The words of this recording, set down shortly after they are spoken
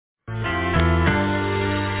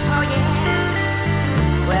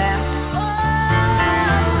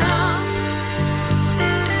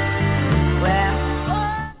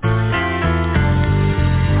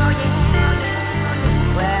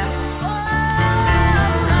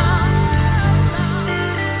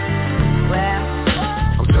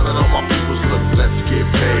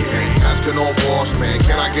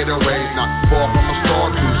I get a raise? Not far from a star,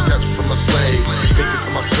 2 steps from a slave. Thinking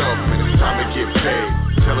to myself, man, it's time to get paid.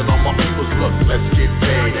 Telling all my peoples, look, let's get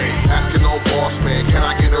paid. Asking old boss, man, can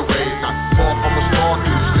I get a raise? Not far from a star,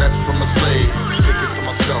 2 steps from a slave. Thinking to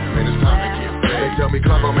myself, man, it's time to get paid. They tell me,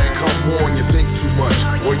 clever man, come on, you think too much.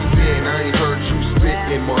 Where you been? I ain't heard you spit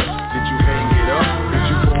in months. Did you hang it up? Did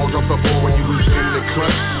you fall off the ball when you was in the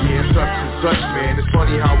clutch? Yeah, such and such, man. It's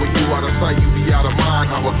funny how when you out of sight, you be out of mind.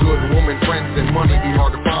 How a good woman, friends, and money be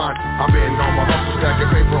hard to find. I've been on my hustle, stacking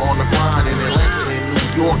paper on the grind in Atlanta and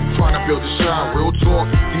New York, trying to build a shine. Real talk,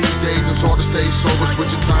 these days it's hard to stay sober,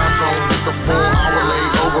 switching time zones with the 4-hour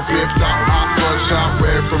layover. Flipped out, hot bloodshot,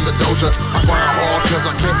 red from the doja. I grind hard cause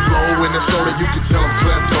I can't flow in the soda. You can tell I'm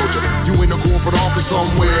Clem told you. You in the corporate office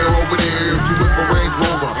somewhere over there. If you with a Range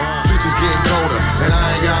Rover, this is getting colder, and I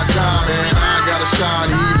ain't got time, man. I gotta shine.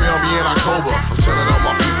 He emailed me in October. I'm telling all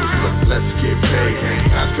my people, look, let's get paid.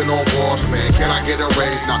 Asking all boss, man, can I get a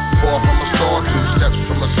raise? Not far from a star, 2 steps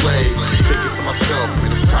from a slave. Thinking to myself,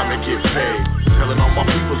 man, it's time to get paid. Telling all my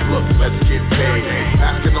people, look, let's get paid.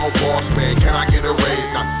 Asking all boss, man, can I get a raise?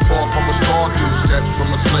 Not far from a star, 2 steps from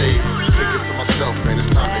a slave. Thinking to myself, man,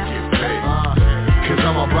 it's time to get paid. Cause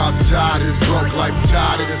I'm about tired of this broke life,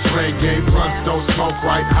 tired of this reggae. Blunts don't smoke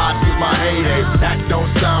right, hot is my heyday. Act don't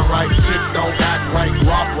sound right, shit don't act right,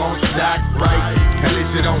 guap won't stack right. At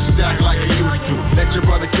least it don't stack like it used to. Let your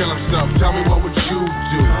brother kill himself, tell me what would you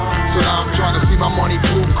do? So now I'm trying to see my money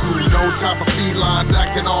boo-coo. No time for felines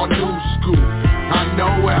acting all new school. I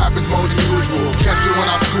know what happens more than usual. Catch you when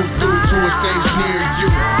I scoop through to a stage near you.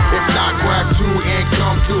 If not, grab 2 and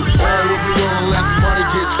come through. All will be on unless money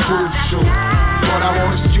gets crucial. But I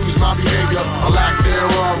won't excuse my behavior, a lack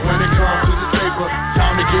thereof when it comes to the paper.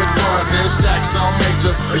 Time to get buzzed and stack some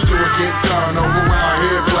major. Let's do it, get done, over around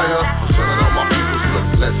here, player. I'm telling all my people, look,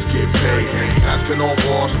 let's get paid. Asking all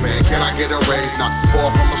boss, man, can I get a raise? Not far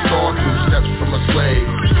from a star, 2 steps from a slave.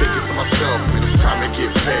 Thinking to myself, man, it's time to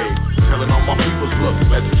get paid. Telling all my people, look,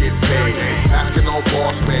 let's get paid. Asking all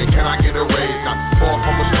boss, man, can I get a raise? Not far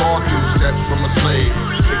from a star, 2 steps from a slave.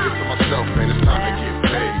 Thinking to myself, man, it's time to get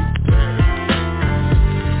paid.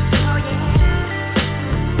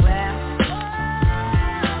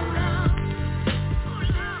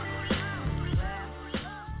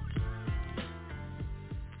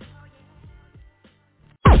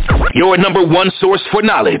 Your number 1 source for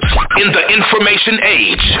knowledge in the information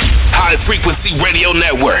age. High Frequency Radio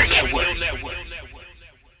Network.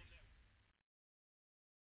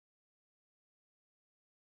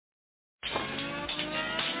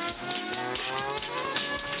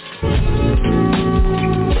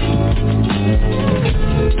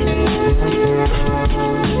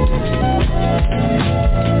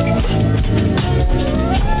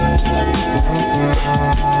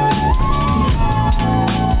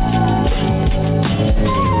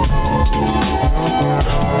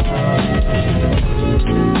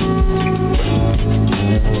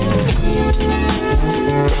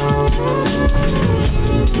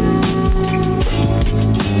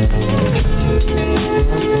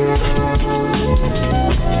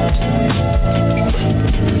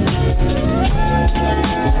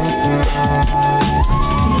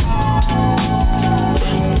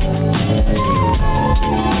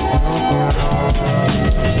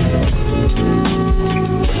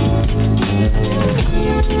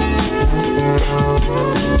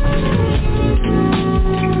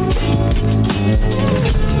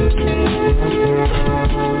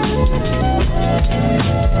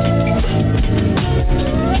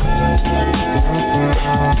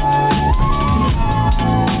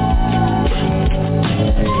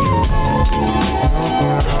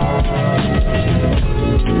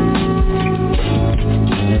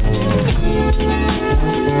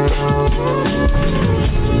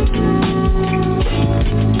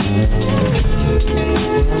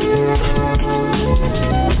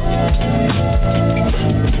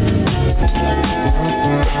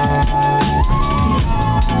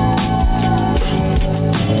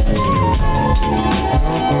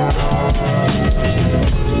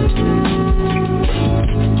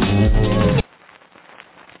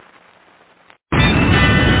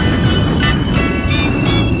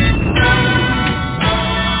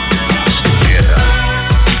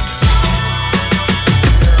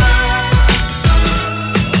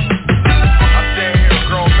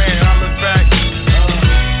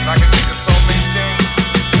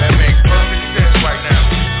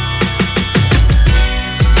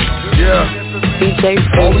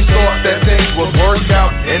 Always thought that things would work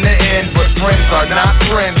out in the end, but friends are not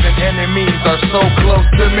friends and enemies are so close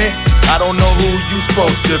to me. I don't know who you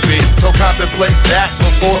supposed to be, so contemplate that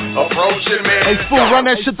before approaching me. Hey fool, run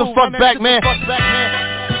that shit the fuck back, man.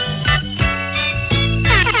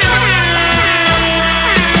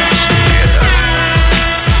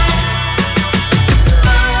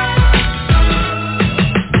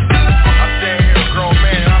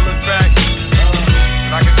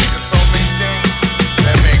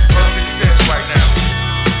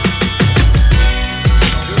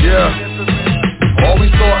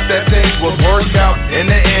 thought that things would work out in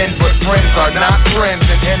the end, but friends are not friends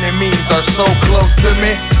and enemies are so close to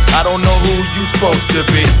me. I don't know who you supposed to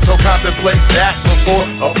be, so contemplate that before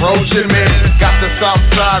approaching me. Got the south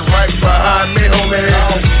side right behind me, homie.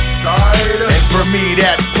 And for me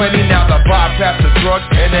that's plenty. Now to bypass the drugs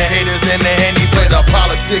and the haters and the handy, play the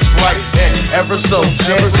politics right and ever so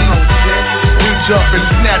gently. Reach up and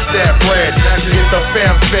snatch that bread, get the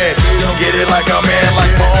fam fed, get it like a man,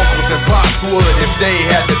 like my uncles and pops would if they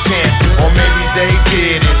had the chance. Or maybe they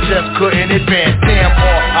did and just couldn't advance. Damn,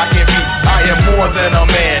 all I can be, I am more than a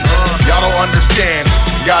man. Y'all don't understand,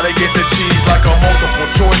 gotta get the cheese like a multiple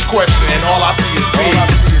choice question, and all I see is B.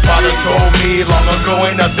 Father told me long ago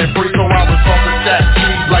ain't nothing free, so I was bumping that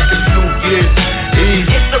cheese like it's New Year's Eve.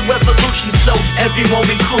 It's a revolution, so every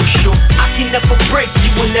moment crucial. I can never break,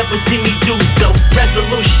 you will never see me do so.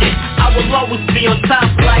 Resolution, I will always be on top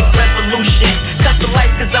like revolution. Cut the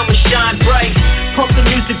lights cause I'ma shine bright. Pump the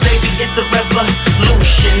music, baby, it's a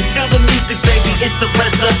revolution. Feel the music, baby, it's a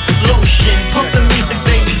resolution. Pump the music,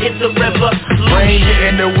 baby, it's a revolution. Rain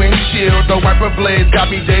in the windshield, the wiper blades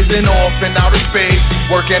got me dazing off in outer space.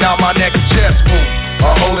 Working out my next chess move,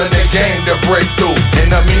 a hole in the game to break through.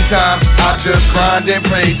 In the meantime, I just grind and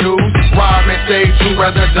pay dues. Rhyme and stay true,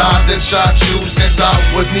 rather die than shot you. Since I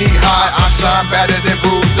was knee high, I shine better than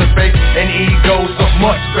bruised. The face and ego so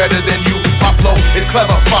much better than you. My flow is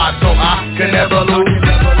clever, fine, so I can never lose.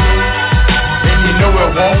 And you know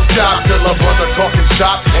it won't stop till a brother talking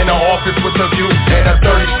shop in the office with a view and a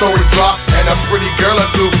 30-story drop and a pretty girl or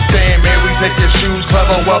two saying, man, we take your shoes,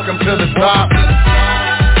 clever, welcome to the top.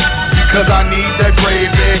 Cause I need that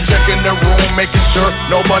gravy, checking the room, making sure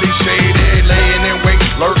nobody's shaded. Laying in wait,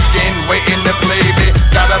 lurking, waiting to play me.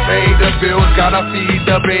 Gotta pay the bills, gotta feed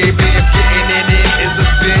the baby. If getting in it is a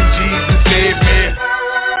sin, Jesus save me.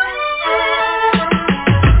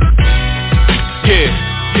 Yeah.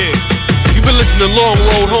 You've been listening to Long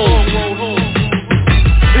Road Home.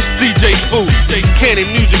 It's DJ Food,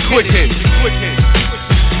 Cannon Music Quick Hit.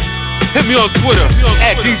 Hit me on Twitter,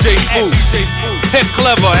 at DJ Food. Hit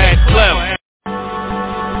Clever, at Clever.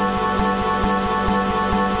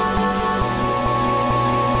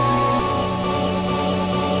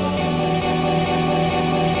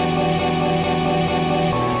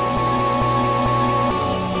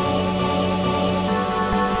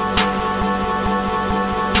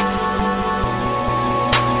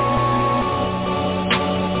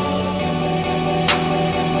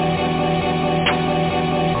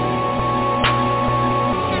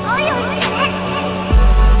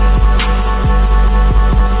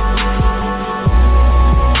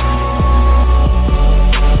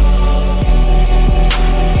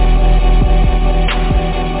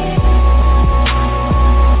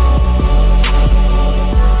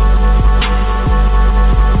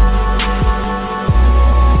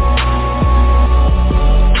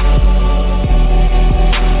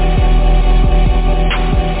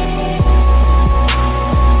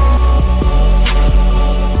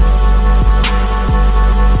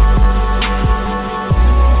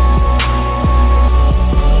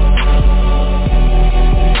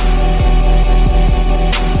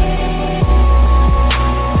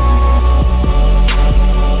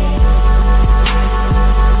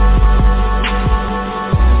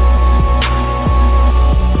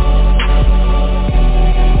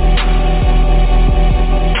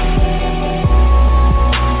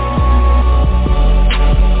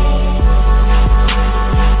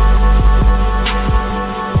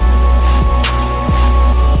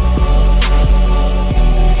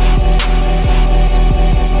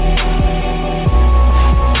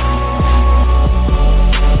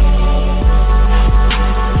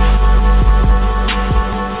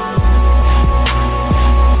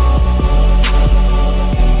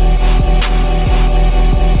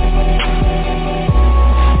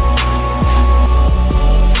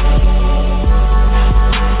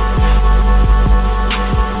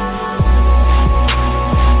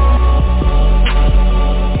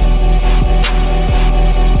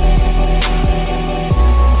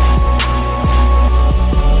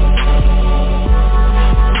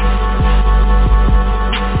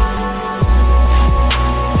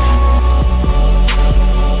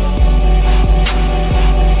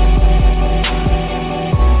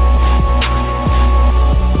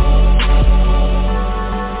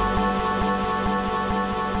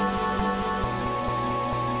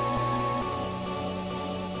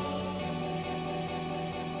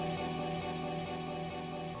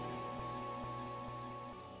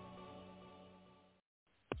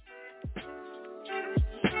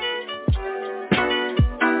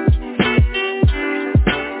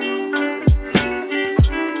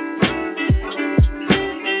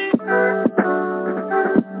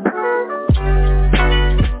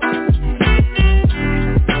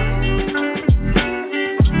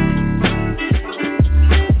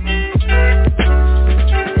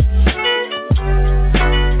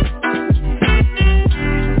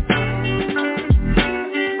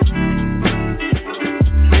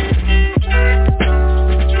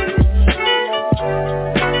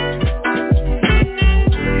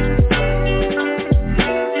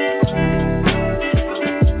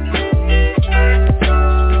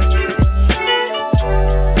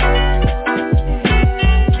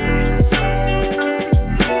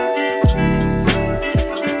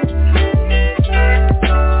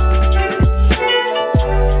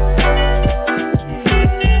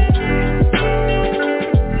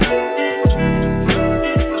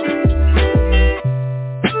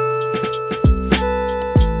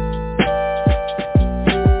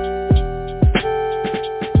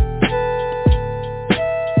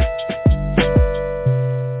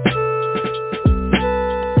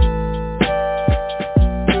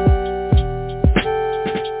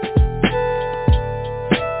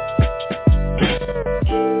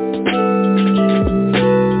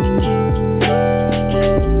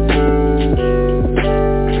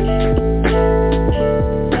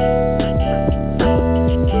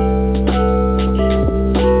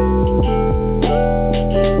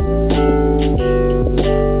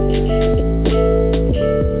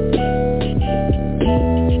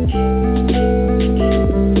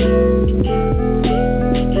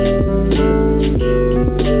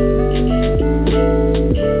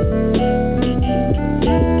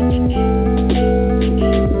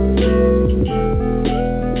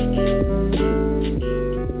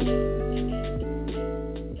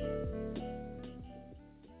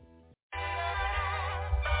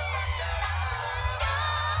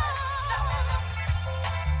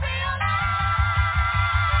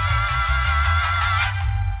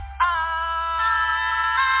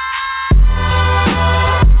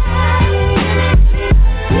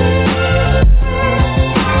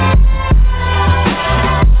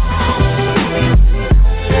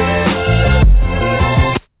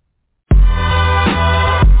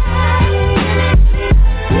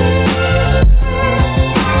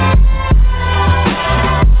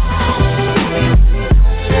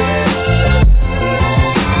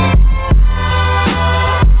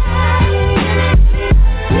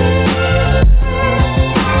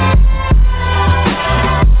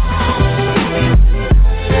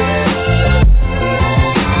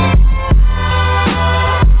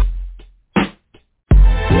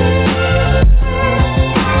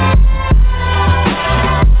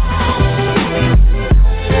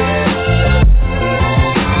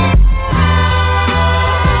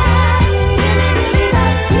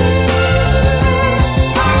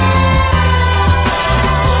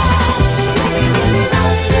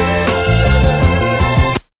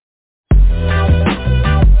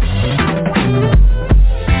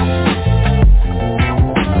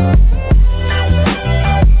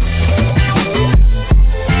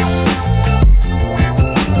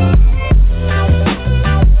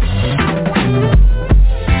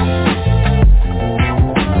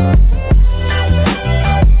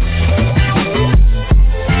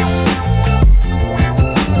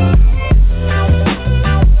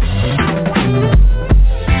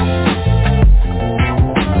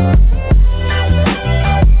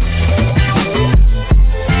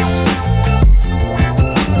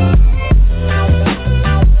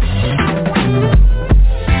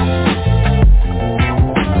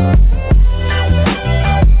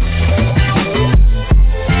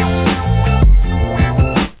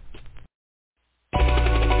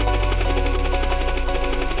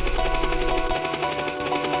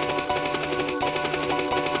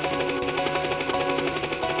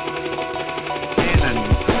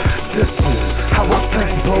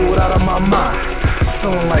 my mind,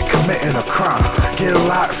 feeling like committing a crime. Get a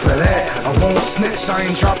lot for that, I won't snitch, I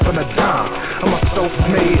ain't dropping a dime. I'm a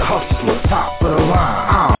self-made hustler, top of the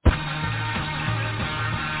line.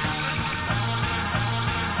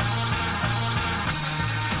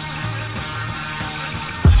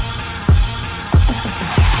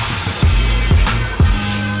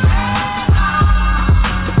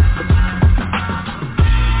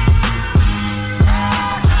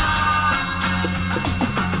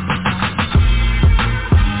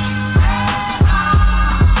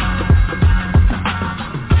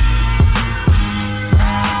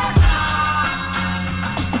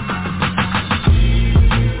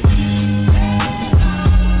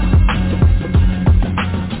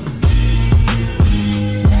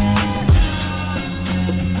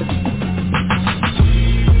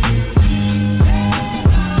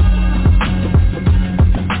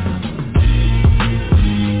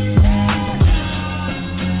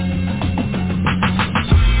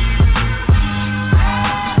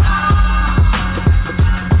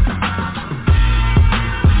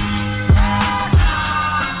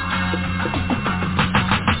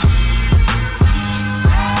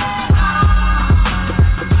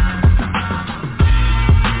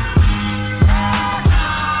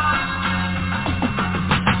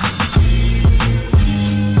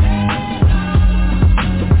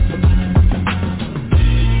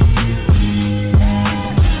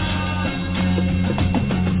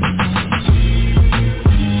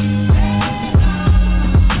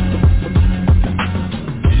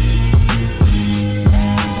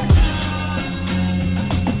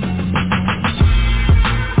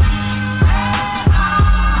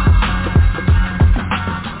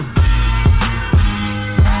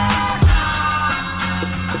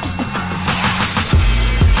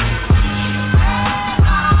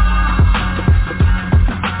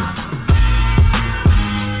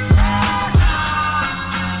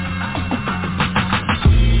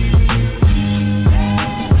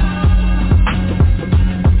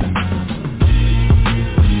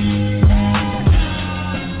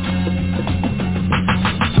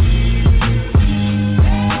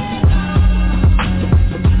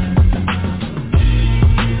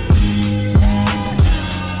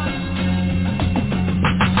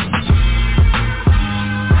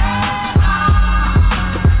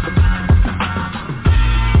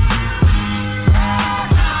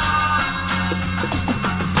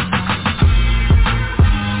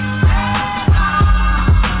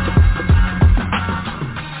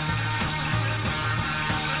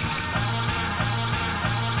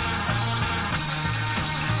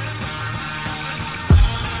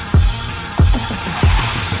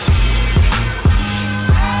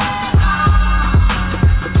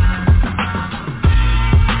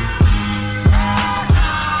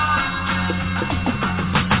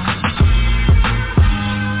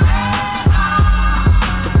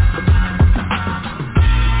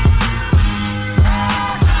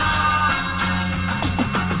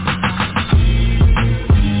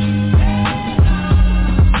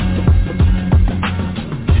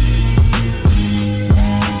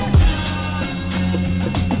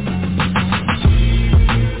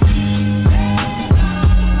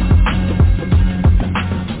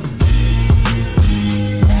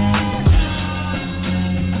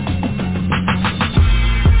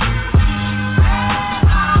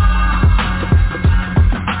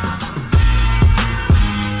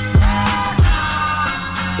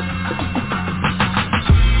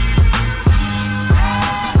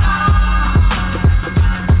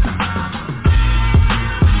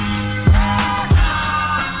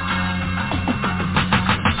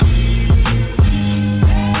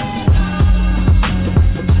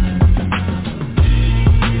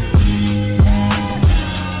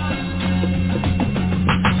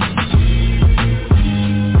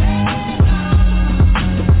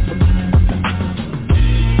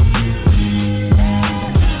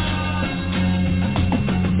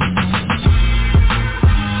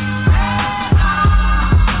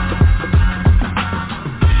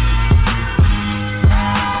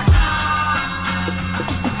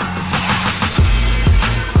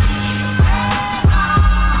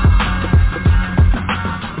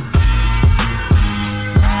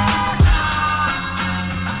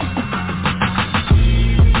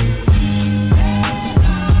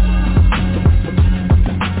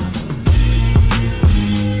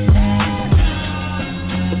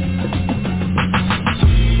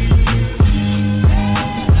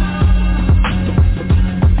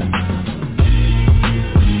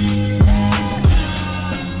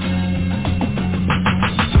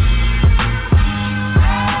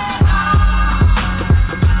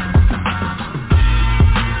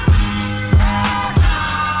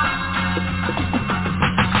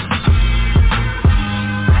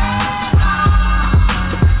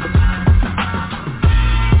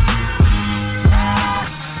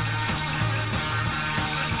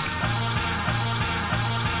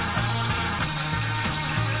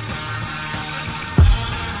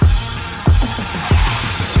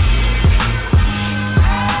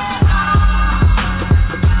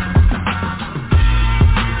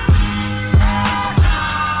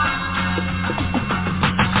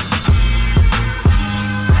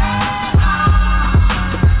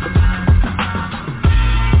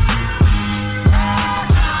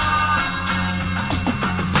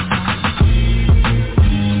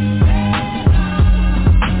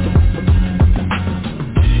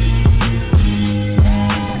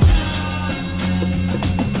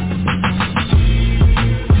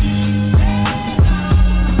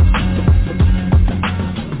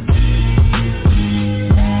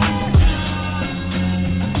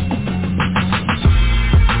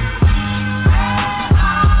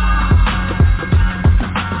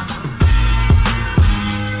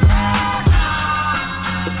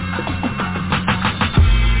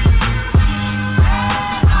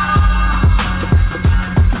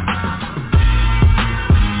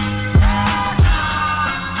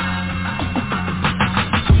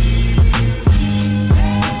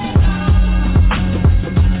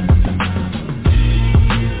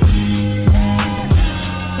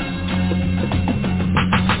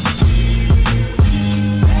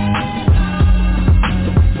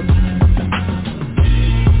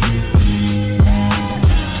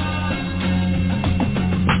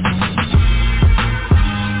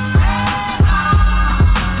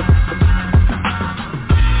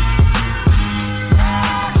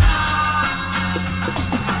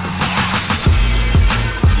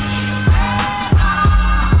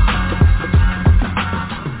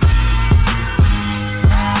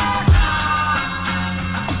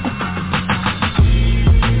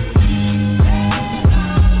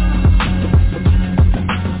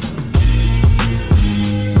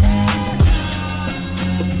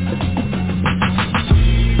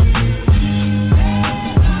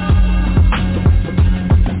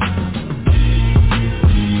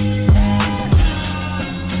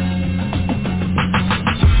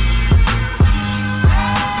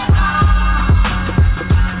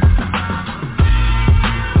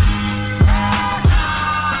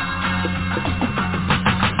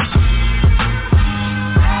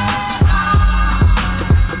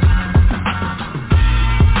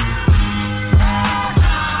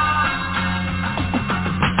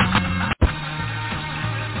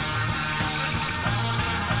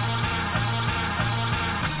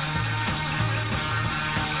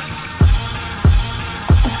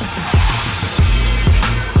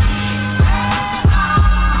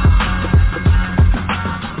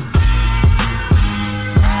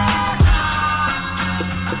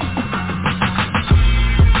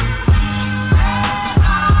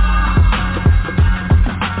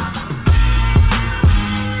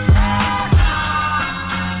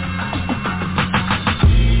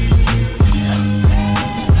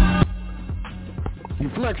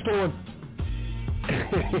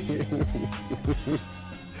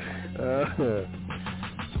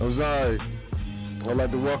 I'm sorry. I'd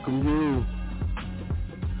like to welcome you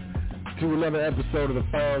to another episode of The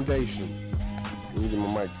Foundation. Let me get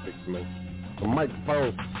my mic fixed, man. The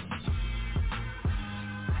microphone.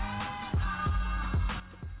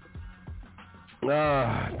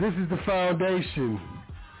 This is The Foundation,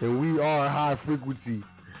 and we are high frequency.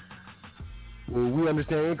 When we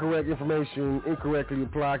understand incorrect information, incorrectly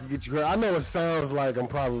applied, can get you hurt. I know it sounds like I'm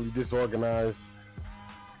probably disorganized.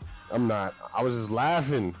 I'm not. I was just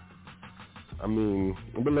laughing. I mean,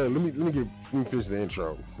 but let me finish the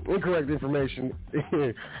intro. Incorrect information,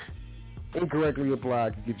 incorrectly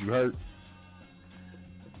applied, can get you hurt.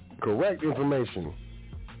 Correct information,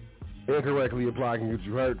 incorrectly applied, can get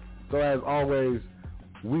you hurt. So as always,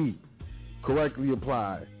 we correctly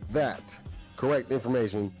apply that correct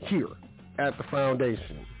information here at the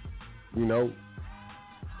Foundation. You know,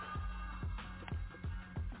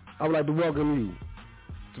 I would like to welcome you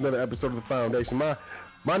to another episode of the Foundation.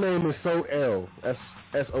 My name is Sot L,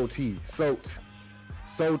 S-O-T, Sot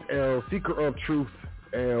L, Seeker of Truth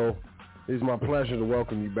L. It is my pleasure to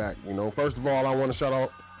welcome you back. You know, first of all, I want to start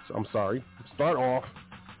off,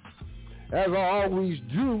 as I always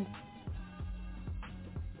do,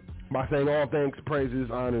 by saying all thanks, praises,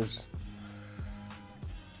 honors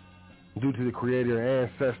due to the Creator and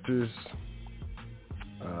ancestors.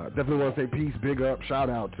 Definitely want to say peace, big up, shout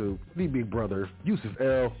out to the big brother, Yusuf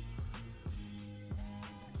L.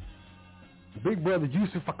 Big brother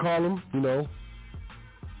Yusuf, I call him, you know.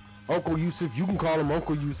 Uncle Yusuf, you can call him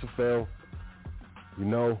Uncle Yusuf L. You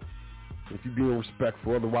know, if you're being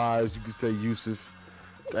respectful. Otherwise, you can say Yusuf,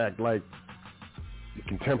 act like your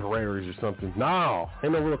contemporaries or something. No,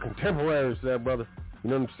 ain't no real contemporaries there, brother. You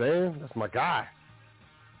know what I'm saying? That's my guy.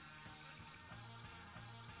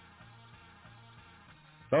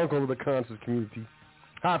 Uncle of the conscious community,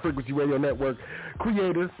 high frequency radio network,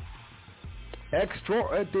 creator,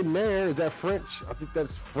 extraordinaire. Is that French? I think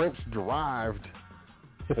that's French derived.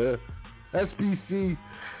 SPC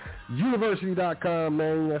University.com,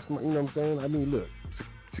 man. That's my, you know what I'm saying? I mean, look,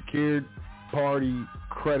 secured party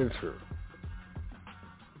creditor.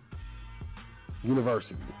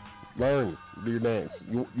 University. Learn. Do your dance.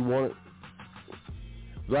 You want it?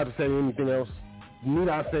 Do I have to say anything else? Need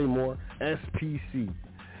I say more? SPC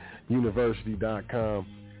University.com.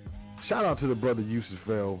 Shout out to the brother Yusuf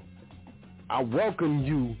L. I welcome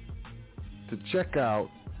you to check out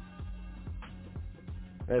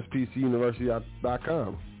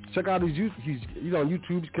SPCUniversity.com. Check out he's on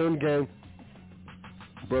YouTube, he's killing the game.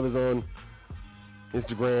 Brother's on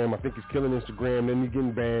Instagram, I think he's killing Instagram, then he's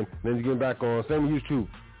getting banned, then he's getting back on. Same with YouTube.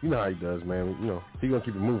 You know how he does, man. You know, he's gonna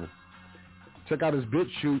keep it moving. Check out his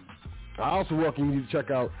BitChute. I also welcome you to check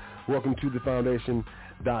out Welcome to the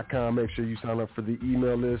Foundation.com. Make sure you sign up for the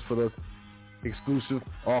email list for those exclusive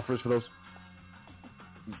offers, for those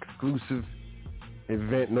exclusive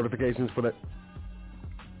event notifications, for that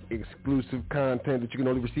exclusive content that you can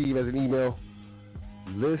only receive as an email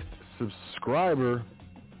list subscriber.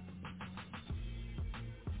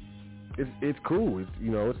 It's cool. It's,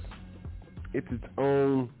 you know, it's its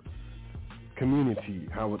own community.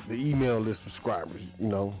 How the email list subscribers, you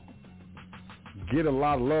know, get a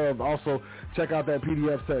lot of love. Also, check out that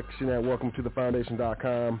PDF section at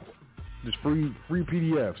WelcomeToTheFoundation.com. Just free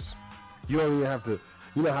PDFs. You don't even have to.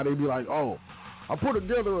 You know how they be like, oh, I put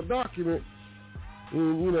together a document,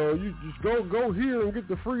 and you know, you just go here and get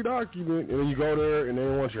the free document, and then you go there, and they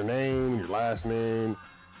want your name, your last name,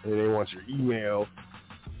 and they want your email.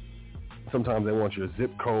 Sometimes they want your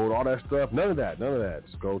zip code, all that stuff. None of that.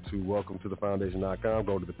 Just go to WelcomeToTheFoundation.com.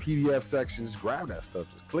 Go to the PDF section. Just grab that stuff.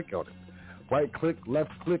 Just click on it. Right click,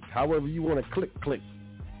 left click, however you want to click.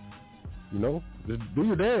 You know, just do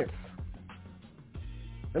your dance.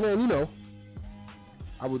 And then, you know,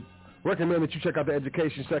 I would recommend that you check out the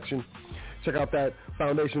education section. Check out that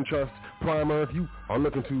Foundation Trust Primer. If you are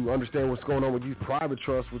looking to understand what's going on with these private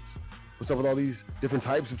trusts, what's up with all these different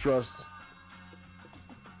types of trusts.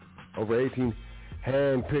 Over 18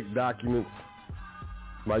 hand-picked documents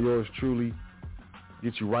by yours truly.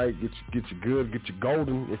 Get you right, get you good, get you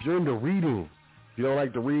golden. If you're into reading, if you don't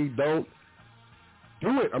like to read, don't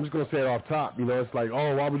do it. I'm just going to say it off top. You know, it's like,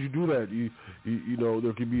 oh, why would you do that? You know,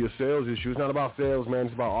 there could be a sales issue. It's not about sales, man.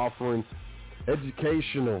 It's about offering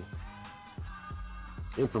educational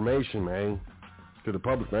information, man, to the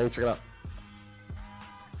public, man. Check it out.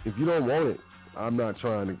 If you don't want it, I'm not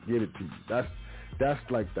trying to get it to you. That's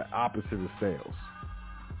like the opposite of sales.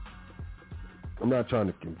 I'm not trying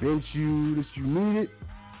to convince you that you need it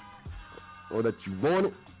or that you want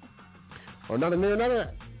it or none of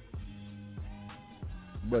that.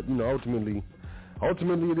 But, you know, ultimately,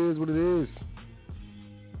 ultimately it is what it is.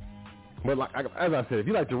 But like, as I said, if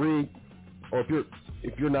you like to read, or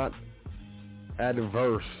if you're not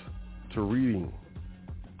adverse to reading,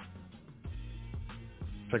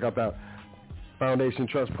 check out that Foundation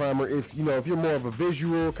Trust Primer. If you're more of a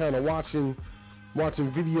visual kind of watching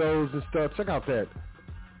videos and stuff, check out that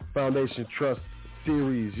Foundation Trust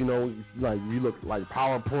series. Like you look like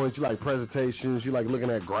PowerPoints, you like presentations, you like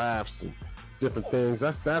looking at graphs and different things.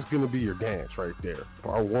 That's going to be your dance right there.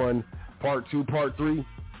 Part 1, Part 2, Part 3,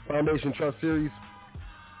 Foundation Trust series.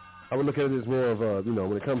 I would look at it as more of a,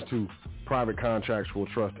 when it comes to private contractual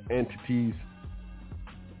trust entities,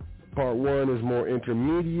 Part 1 is more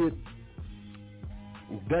intermediate,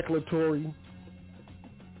 declaratory.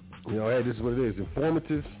 Hey, this is what it is.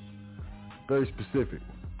 Informative, very specific.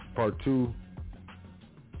 Part 2,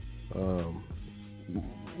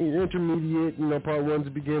 intermediate. Part 1's a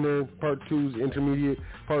beginner. Part 2's intermediate.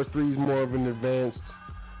 Part 3 is more of an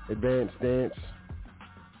advanced stance.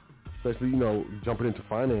 Especially, jumping into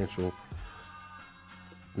financial.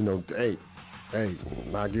 Hey,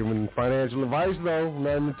 not giving financial advice though. I'm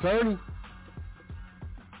not an attorney.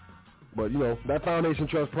 But that Foundation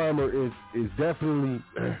Trust Primer is definitely.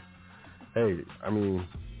 Hey, I mean,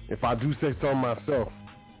 if I do say so myself,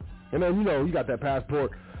 and then you got that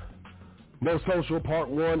passport, no social, Part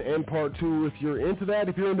 1 and Part 2. If you're into that,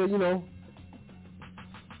 if you're into,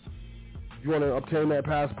 if you want to obtain that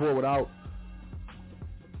passport without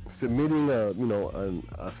submitting a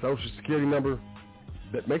social security number,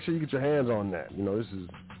 make sure you get your hands on that.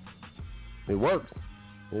 It works.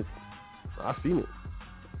 I've seen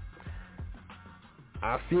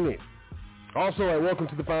it. Also at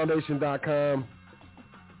welcometothefoundation.com,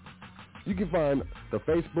 you can find the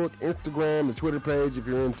Facebook, Instagram, the Twitter page. If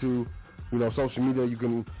you're into, social media, you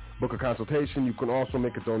can book a consultation. You can also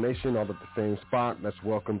make a donation all at the same spot. That's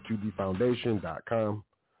welcometothefoundation.com.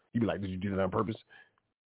 You'd be like, did you do that on purpose?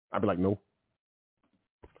 I'd be like, no.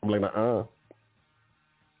 I'm like, I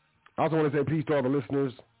also want to say peace to all the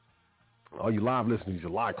listeners, all you live listeners,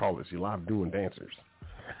 your live callers, your live doing dancers.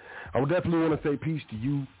 I would definitely want to say peace to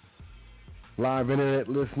you, live internet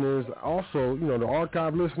listeners. Also, the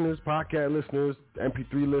archive listeners, podcast listeners,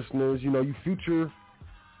 MP3 listeners, you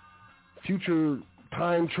future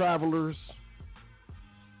time travelers.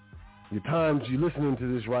 You're listening to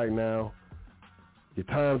this right now. You're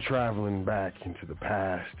time traveling back into the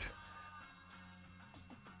past.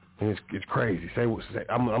 And it's crazy.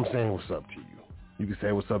 I'm saying what's up to you. You can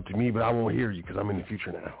say what's up to me, but I won't hear you because I'm in the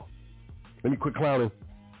future now. Let me quit clowning.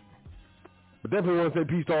 But definitely want to say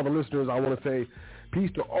peace to all the listeners. I want to say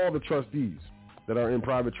peace to all the trustees that are in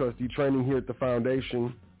private trustee training here at the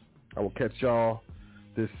Foundation. I will catch y'all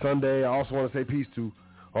this Sunday. I also want to say peace to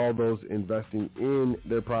all those investing in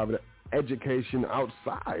their private education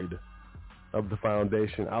outside of the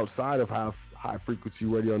Foundation, outside of High Frequency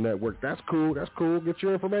Radio Network. That's cool. Get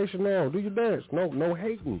your information now. Do your dance. No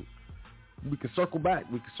hating. We can circle back.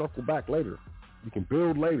 Later. We can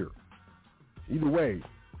build later. Either way,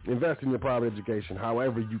 invest in your private education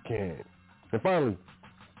however you can. And finally,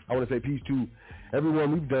 I want to say peace to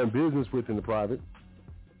everyone we've done business with in the private.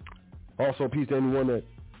 Also, peace to anyone that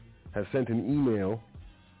has sent an email,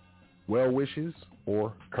 well wishes,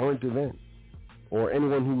 or current event, or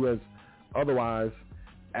anyone who has otherwise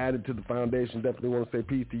added to the Foundation. Definitely want to say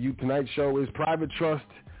peace to you. Tonight's show is Private Trust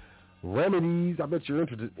Remedies. I bet you're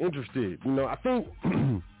interested. I think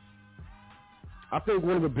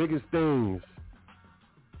one of the biggest things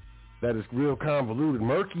that is real convoluted,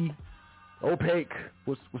 murky, opaque,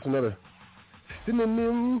 what's another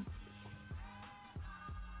synonym?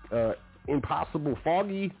 Impossible,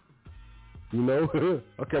 foggy, okay,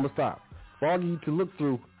 I'm gonna stop. Foggy to look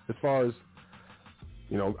through as far as,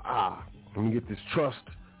 let me get this trust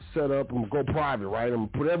set up. I'm gonna go private, right? I'm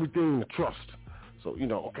gonna put everything in the trust. So,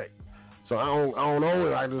 okay. So I don't own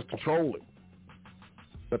it, I just control it.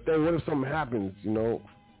 But then what if something happens,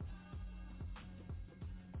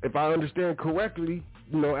 If I understand correctly,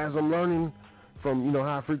 as I'm learning from,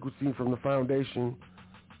 High Frequency, from the Foundation,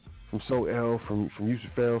 from So-El, from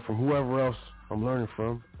Yusuf L, from whoever else I'm learning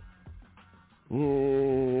from,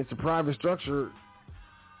 it's a private structure.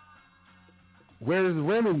 Where's the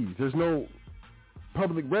remedies? There's no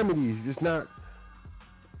public remedies. It's not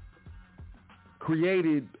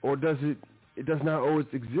created, or it does not owe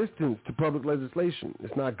its existence to public legislation.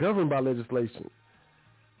 It's not governed by legislation.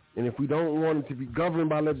 And if we don't want it to be governed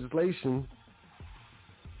by legislation,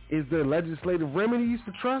 is there legislative remedies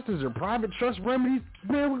for trust? Is there private trust remedies?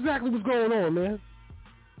 Man, exactly what's going on, man?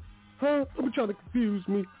 Huh? Don't be trying to confuse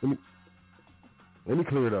me. Let me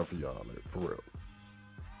clear it up for y'all, for real.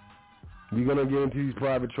 we're going to get into these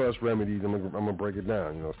private trust remedies. I'm going to break it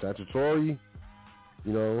down. You know, statutory,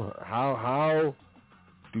 you know, how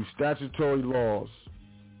do statutory laws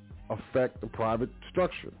affect the private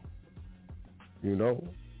structure? You know,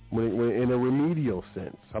 when in a remedial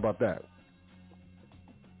sense. How about that?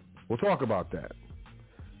 We'll talk about that.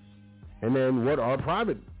 And then what are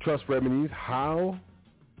private trust remedies? How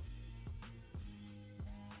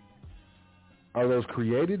are those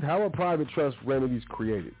created? How are private trust remedies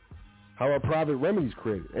created? How are private remedies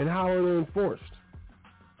created? And how are they enforced?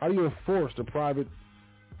 How do you enforce a private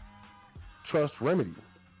trust remedy?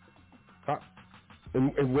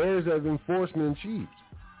 And where is that enforcement achieved?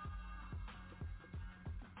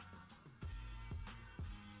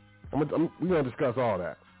 We're going to discuss all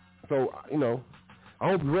that. So, you know, I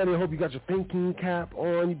hope you're ready. I hope you got your thinking cap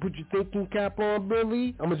on. You put your thinking cap on,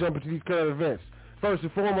 Billy. I'm going to jump into these current events. First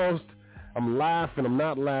and foremost, I'm laughing. I'm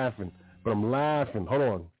not laughing, but I'm laughing. Hold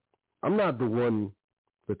on. I'm not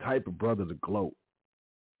the type of brother to gloat,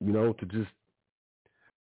 you know, to just,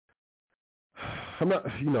 I'm not,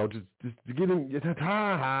 you know, just to get in, just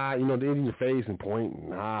ha-ha, you know, they in your face and point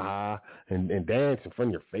and ha-ha and dance in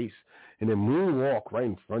front of your face and then moonwalk right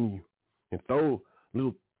in front of you and throw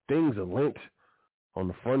little things of lint on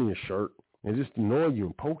the front of your shirt and just annoy you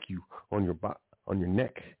and poke you on your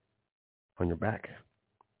neck, on your back,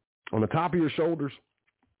 on the top of your shoulders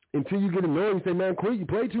until you get annoyed and say, man, quit, you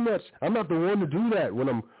play too much. I'm not the one to do that when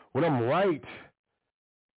I'm right.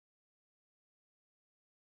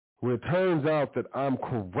 When it turns out that I'm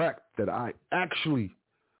correct, that I actually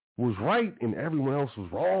was right and everyone else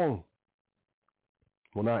was wrong.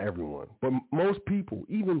 Well, not everyone, but most people,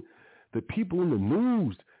 even the people in the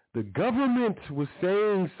news, the government was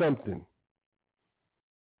saying something.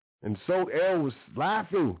 And so L was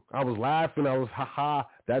laughing. I was laughing. I was, ha-ha,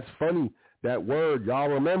 that's funny. That word, y'all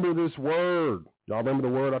remember this word? Y'all remember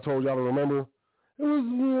the word I told y'all to remember? It was,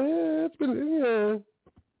 it's been,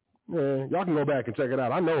 yeah, y'all can go back and check it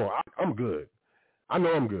out. I know I'm good. I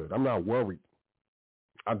know I'm good. I'm not worried.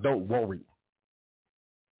 I don't worry.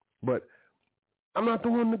 But I'm not the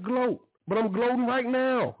one to gloat. But I'm gloating right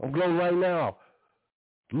now.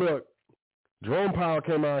 Look, Jerome Powell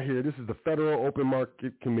came out here. This is the Federal Open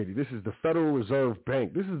Market Committee. This is the Federal Reserve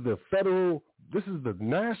Bank. This is the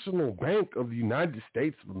National Bank of the United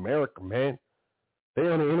States of America, man. They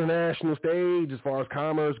on the international stage as far as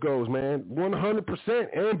commerce goes, man.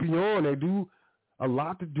 100% and beyond. They do a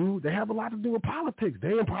lot to do. They have a lot to do with politics.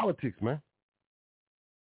 They in politics, man.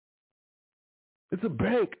 It's a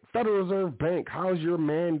bank, Federal Reserve Bank. How's your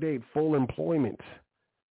mandate? Full employment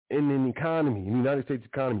in an economy, in the United States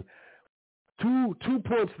economy. Two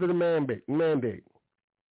points to the mandate.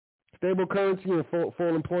 Stable currency and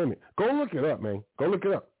full employment. Go look it up, man. Go look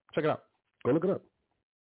it up. Check it out. Go look it up.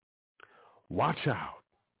 Watch out.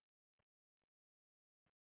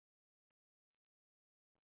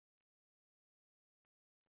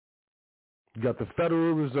 You got the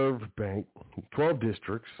Federal Reserve Bank, 12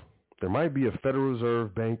 districts. There might be a Federal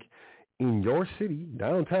Reserve Bank in your city,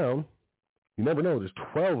 downtown. You never know. There's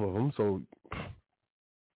 12 of them, so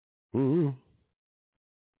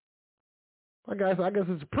I guess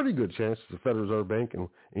it's a pretty good chance there's a Federal Reserve Bank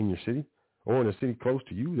in your city or in a city close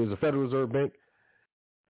to you. There's a Federal Reserve Bank.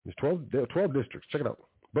 There's 12 districts. Check it out.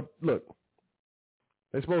 But look,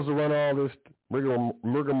 they're supposed to run all this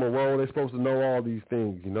rigmarole. They're supposed to know all these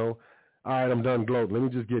things, you know. All right, I'm done gloating. Let me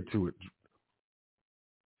just get to it.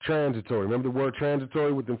 Transitory. Remember the word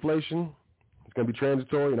transitory with inflation? It's going to be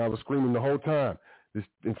transitory, and I was screaming the whole time. This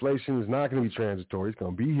inflation is not going to be transitory. It's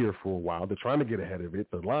going to be here for a while. They're trying to get ahead of it.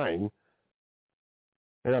 They're lying.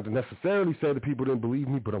 And not to necessarily say that people didn't believe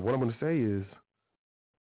me, but what I'm going to say is,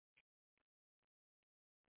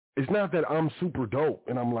 it's not that I'm super dope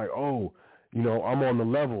and I'm like, oh, you know, I'm on the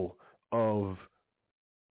level of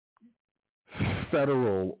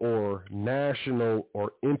federal or national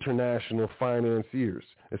or international financiers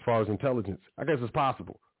as far as intelligence. I guess it's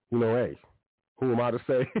possible. You know, hey, who am I to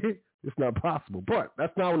say it's not possible? But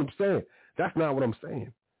that's not what I'm saying. That's not what I'm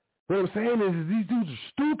saying. What I'm saying is these dudes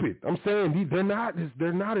are stupid. I'm saying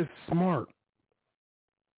they're not as smart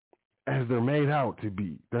as they're made out to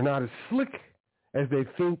be. They're not as slick as they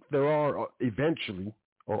think there are eventually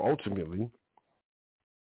or ultimately.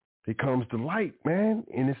 It comes to light, man,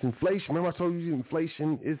 and it's inflation. Remember I told you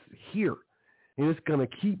inflation is here, and it's going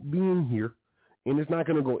to keep being here, and it's not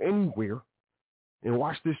going to go anywhere. And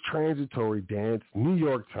watch this transitory dance. New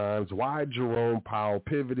York Times, why Jerome Powell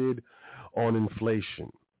pivoted on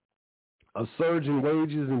inflation. A surge in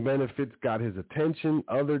wages and benefits got his attention.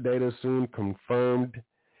 Other data soon confirmed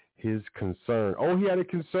his concern. Oh, he had a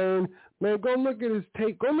concern? Man, go look at his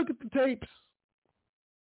tape. Go look at the tapes.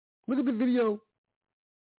 Look at the video.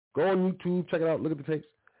 Go on YouTube, check it out, look at the tapes.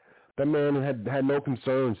 That man had no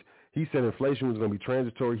concerns. He said inflation was going to be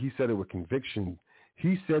transitory. He said it with conviction.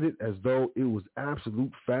 He said it as though it was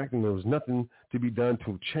absolute fact and there was nothing to be done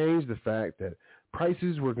to change the fact that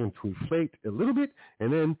prices were going to inflate a little bit,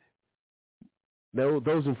 and then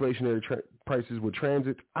those inflationary prices would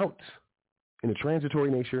transit out in a transitory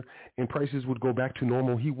nature, and prices would go back to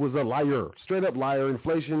normal. He was a liar, straight up liar.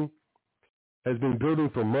 Inflation has been building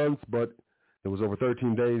for months, but it was over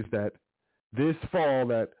 13 days that this fall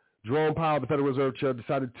that Jerome Powell, the Federal Reserve Chair,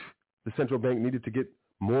 decided the central bank needed to get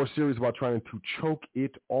more serious about trying to choke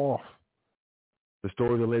it off. The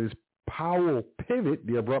story of the latest Powell pivot,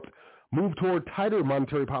 the abrupt move toward tighter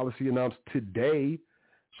monetary policy announced today,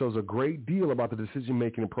 shows a great deal about the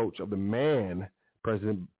decision-making approach of the man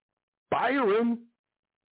President Byron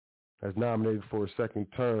has nominated for a second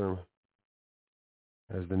term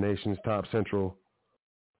as the nation's top central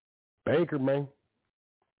banker, man.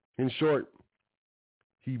 In short,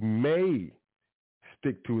 he may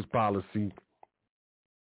stick to his policy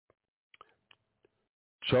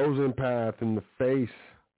chosen path in the face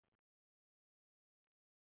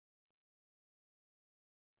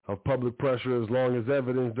of public pressure as long as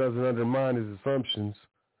evidence doesn't undermine his assumptions.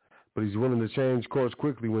 But he's willing to change course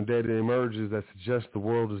quickly when data emerges that suggests the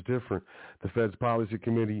world is different. The Fed's Policy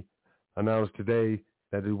Committee announced today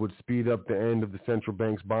that it would speed up the end of the central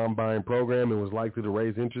bank's bond buying program and was likely to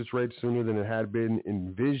raise interest rates sooner than it had been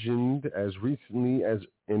envisioned as recently as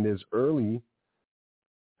and as early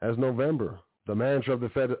as November. The mantra of the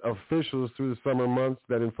Fed officials through the summer months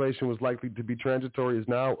that inflation was likely to be transitory is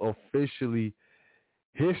now officially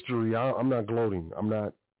history. I'm not gloating. I'm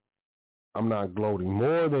not gloating.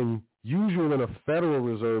 More than usual in a Federal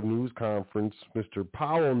Reserve news conference, Mr.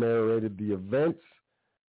 Powell narrated the events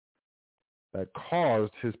that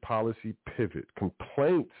caused his policy pivot.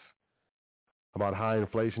 Complaints about high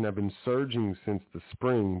inflation have been surging since the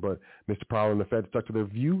spring, but Mr. Powell and the Fed stuck to their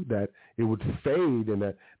view that it would fade and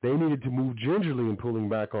that they needed to move gingerly in pulling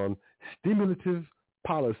back on stimulative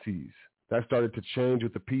policies. That started to change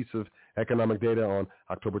with a piece of economic data on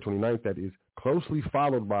October 29th that is closely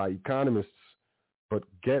followed by economists but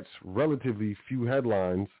gets relatively few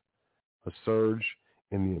headlines, a surge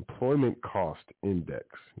in the employment cost index.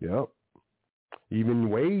 Yep. Even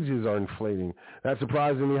wages are inflating. That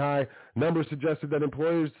surprisingly high number suggested that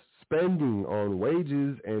employers' spending on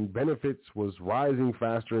wages and benefits was rising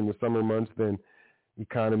faster in the summer months than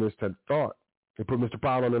economists had thought. It put Mr.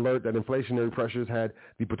 Powell on alert that inflationary pressures had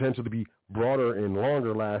the potential to be broader and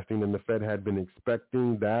longer lasting than the Fed had been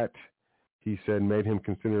expecting. That, he said, made him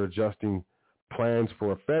consider adjusting plans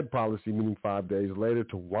for a Fed policy meeting 5 days later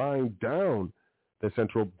to wind down the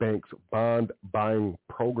central bank's bond buying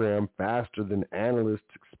program faster than analysts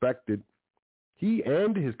expected. He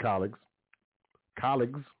and his colleagues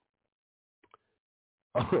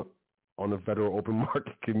on the Federal Open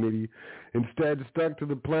Market Committee instead stuck to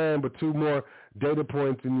the plan, but two more data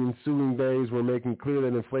points in the ensuing days were making clear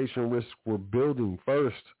that inflation risks were building.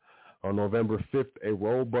 First, on November 5th, a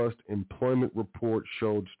robust employment report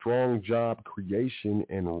showed strong job creation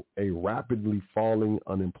and a rapidly falling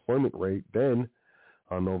unemployment rate. Then,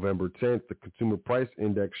 on November 10th, the Consumer Price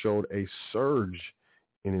Index showed a surge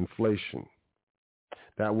in inflation.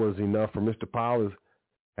 That was enough for Mr. Powell.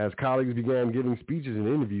 As colleagues began giving speeches and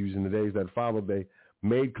interviews in the days that followed, they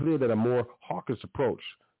made clear that a more hawkish approach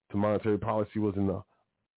to monetary policy was in the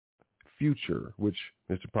future, which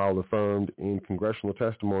Mr. Powell affirmed in congressional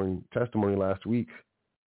testimony last week.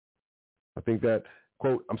 I think that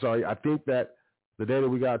the data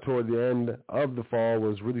we got toward the end of the fall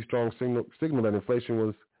was really strong signal that inflation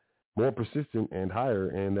was more persistent and higher,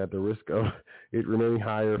 and that the risk of it remaining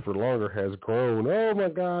higher for longer has grown. Oh my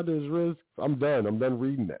God, there's risks. I'm done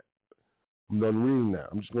reading that.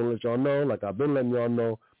 I'm just going to let y'all know, like I've been letting y'all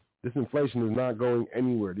know, this inflation is not going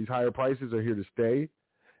anywhere. These higher prices are here to stay,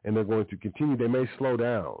 and they're going to continue. They may slow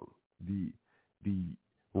down. The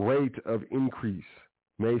rate of increase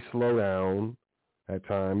may slow down at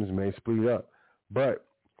times, may speed up. But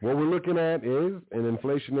what we're looking at is an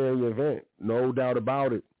inflationary event, no doubt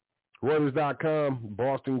about it. Reuters.com,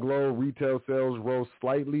 Boston Globe retail sales rose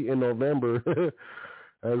slightly in November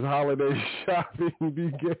as holiday shopping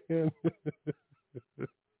began.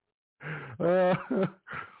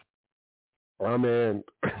 Oh, man,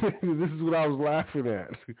 this is what I was laughing at.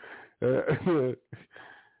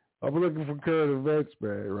 I'm looking for current events,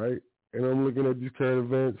 man, right? And I'm looking at these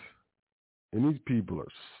current events, and these people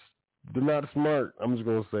they're not smart. I'm just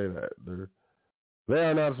going to say that. They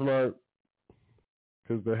are not smart.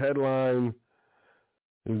 Because the headline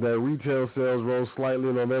is that retail sales rose slightly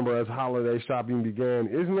in November as holiday shopping began.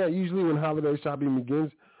 Isn't that usually when holiday shopping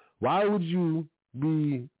begins? Why would you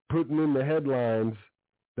be putting in the headlines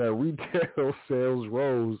that retail sales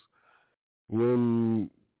rose when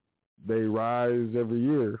they rise every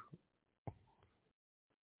year?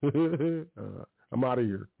 I'm out of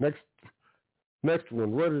here. Next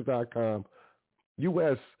one, Reuters.com.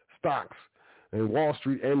 U.S. stocks and Wall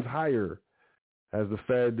Street ends higher as the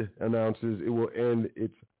Fed announces it will end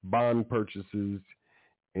its bond purchases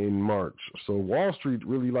in March. So Wall Street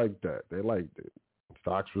really liked that. They liked it.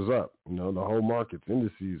 Stocks was up. The whole market's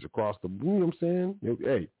indices across the board, you know what I'm saying?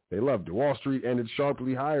 Hey, they loved it. Wall Street ended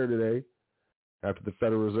sharply higher today after the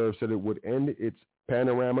Federal Reserve said it would end its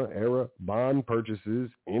Panorama-era bond purchases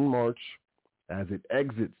in March as it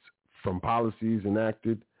exits from policies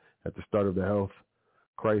enacted at the start of the health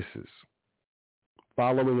crisis.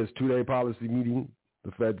 Following its two-day policy meeting,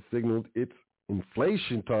 the Fed signaled its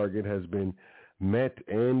inflation target has been met,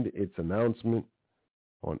 and its announcement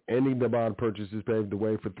on ending the bond purchases paved the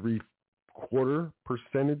way for 0.75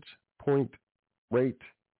 percentage point rate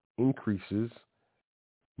increases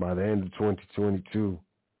by the end of 2022.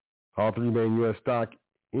 All three main U.S. stock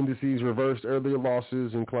indices reversed earlier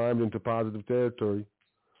losses and climbed into positive territory.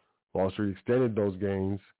 Wall Street extended those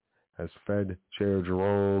gains as Fed Chair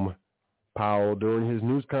Jerome Powell, during his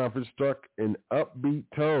news conference, struck an upbeat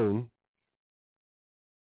tone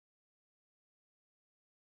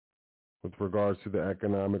with regards to the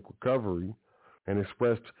economic recovery and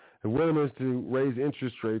expressed a willingness to raise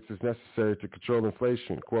interest rates as necessary to control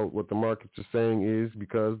inflation. Quote, what the markets are saying is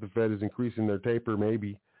because the Fed is increasing their taper,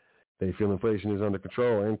 maybe they feel inflation is under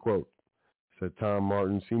control, end quote, said Tom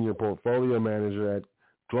Martin, senior portfolio manager at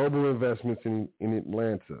Global Investments in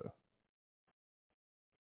Atlanta.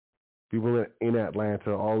 People in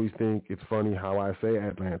Atlanta always think it's funny how I say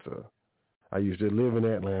Atlanta. I used to live in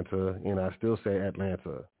Atlanta, and I still say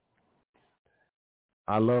Atlanta.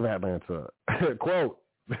 I love Atlanta. Quote,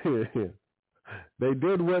 they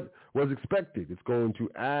did what was expected. It's going to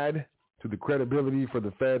add to the credibility for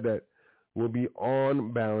the Fed that will be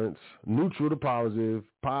on balance, neutral to positive,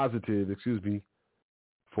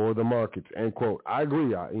 for the markets, end quote. I agree,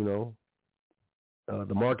 the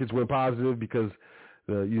markets went positive because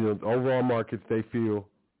the overall markets, they feel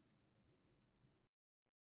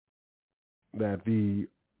that the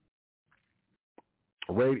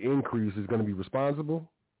rate increase is going to be responsible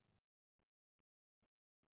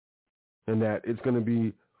and that it's going to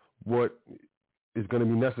be what is going to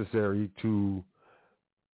be necessary to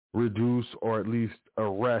reduce or at least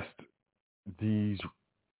arrest these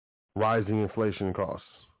rising inflation costs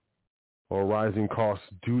or rising costs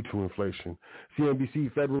due to inflation.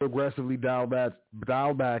 CNBC, Fed will aggressively dial back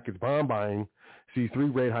its bond buying, see 3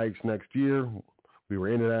 rate hikes next year. We were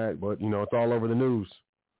into that, but, it's all over the news.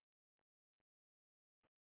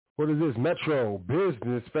 What is this? Metro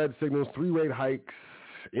Business, Fed signals 3 rate hikes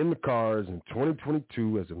in the cards in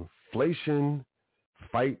 2022 as inflation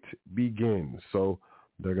fight begins. So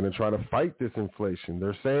they're going to try to fight this inflation.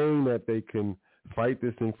 They're saying that they can fight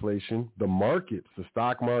this inflation. The markets, the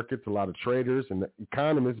stock markets, a lot of traders and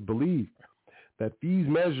economists believe that these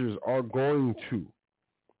measures are going to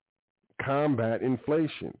combat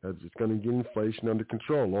inflation. That's just going to get inflation under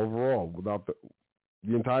control overall without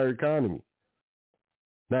the entire economy.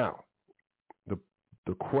 Now,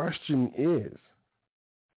 the question is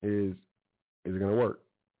it going to work?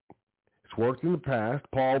 It's worked in the past.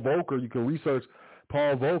 Paul Volcker, you can research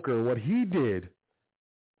Paul Volcker and what he did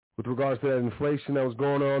with regards to that inflation that was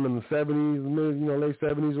going on in the 70s, late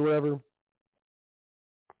 70s or whatever.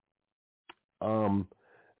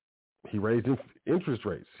 He raised interest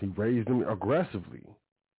rates. He raised them aggressively.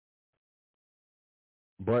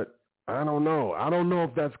 But I don't know. I don't know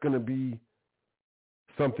if that's going to be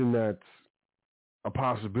something that's a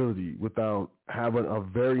possibility without having a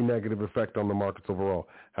very negative effect on the markets overall,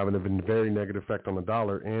 having a very negative effect on the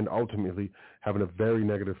dollar, and ultimately having a very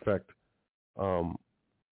negative effect on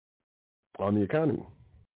the economy.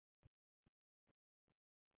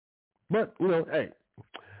 But, hey,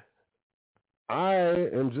 I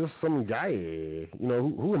am just some guy.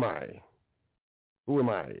 Who am I?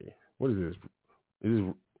 What is this? It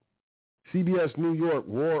is CBS New York,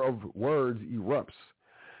 war of words erupts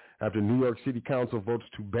after New York City Council votes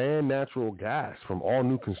to ban natural gas from all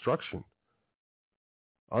new construction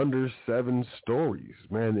under 7 stories.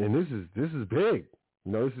 Man, and this is big.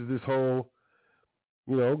 This is this whole,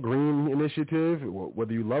 green initiative.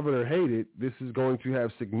 Whether you love it or hate it, this is going to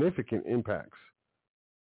have significant impacts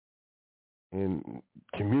in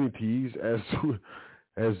communities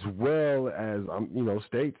as well as,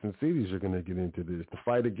 states and cities are going to get into this. The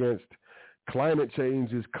fight against Climate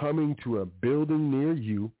change is coming to a building near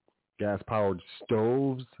you. Gas-powered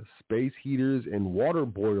stoves, space heaters, and water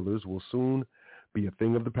boilers will soon be a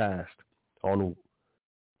thing of the past. On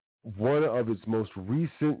one of its most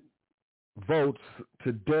recent votes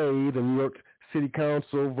today, the New York City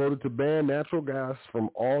Council voted to ban natural gas from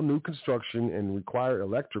all new construction and require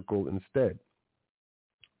electrical instead.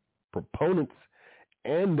 Proponents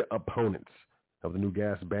and opponents of the new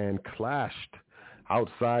gas ban clashed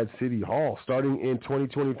outside City Hall. Starting in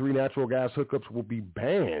 2023, natural gas hookups will be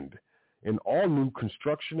banned in all new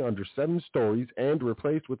construction under 7 stories and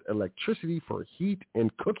replaced with electricity for heat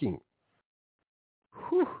and cooking.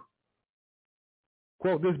 Whew.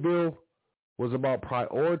 Quote, this bill was about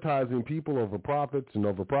prioritizing people over profits and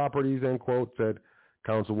over properties, end quote, said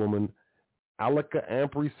Councilwoman Alika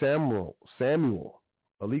Ampry Samuel.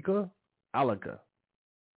 Alika? Alika.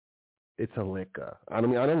 It's Alika. I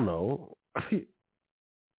don't know.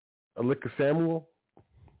 Alika Samuel?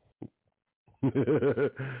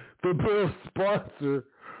 The bill's sponsor.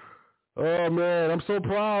 Oh, man, I'm so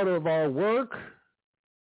proud of our work.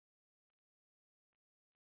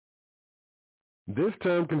 This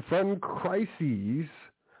term, confronting crises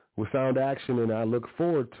with sound action, and I look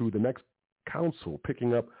forward to the next council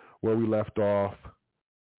picking up where we left off.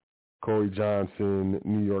 Corey Johnson,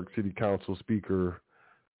 New York City Council Speaker,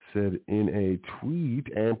 said in a tweet,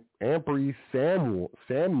 Ampry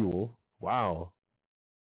Samuel, wow,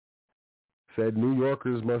 said New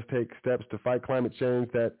Yorkers must take steps to fight climate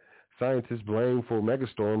change that scientists blame for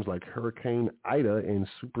megastorms like Hurricane Ida and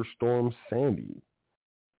Superstorm Sandy.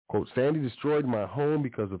 Quote, Sandy destroyed my home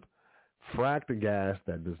because of fracked gas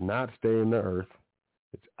that does not stay in the earth.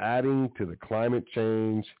 It's adding to the climate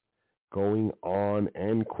change going on,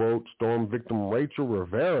 end quote. Storm victim Rachel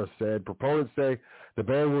Rivera said proponents say the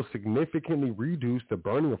ban will significantly reduce the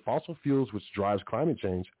burning of fossil fuels, which drives climate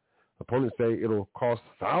change. Opponents say it'll cost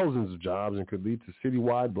thousands of jobs and could lead to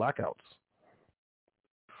citywide blackouts.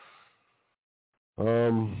 I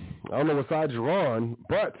don't know what side you're on,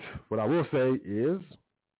 but what I will say is,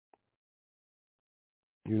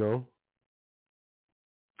 you know,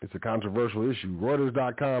 it's a controversial issue.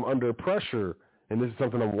 Reuters.com under pressure, and this is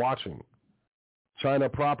something I'm watching. China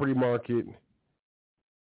property market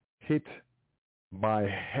hit by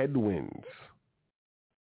headwinds.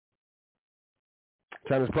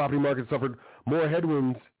 China's property market suffered more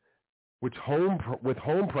headwinds, with home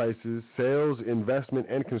prices, sales, investment,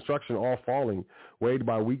 and construction all falling, weighed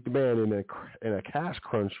by weak demand and a cash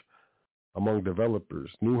crunch among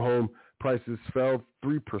developers. New home prices fell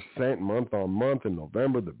 3% month on month in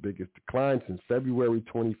November, the biggest decline since February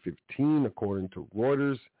 2015, according to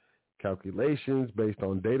Reuters calculations based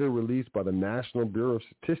on data released by the National Bureau of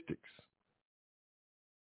Statistics.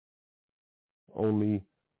 Only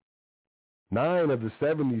 9 of the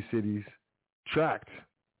 70 cities tracked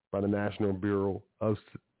by the National Bureau of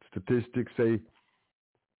Statistics say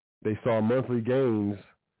they saw monthly gains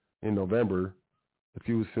in November, the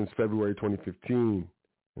fewest since February 2015.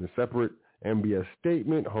 In a separate MBS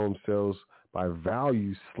statement, home sales by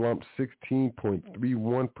value slumped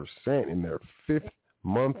 16.31% in their 5th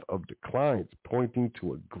month of declines, pointing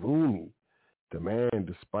to a gloomy demand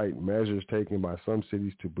despite measures taken by some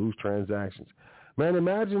cities to boost transactions. Man,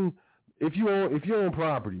 imagine if you own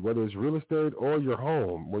property, whether it's real estate or your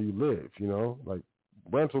home where you live, you know, like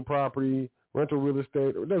rental property, rental real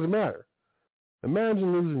estate, it doesn't matter.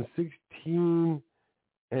 Imagine losing 16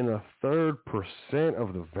 1/3%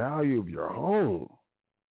 of the value of your home.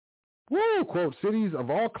 Woo! Quote, cities of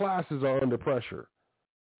all classes are under pressure.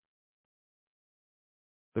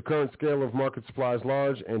 The current scale of market supply is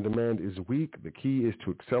large and demand is weak. The key is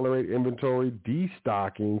to accelerate inventory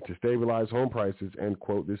destocking to stabilize home prices, end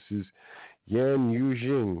quote. This is Yan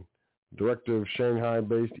Yujing, director of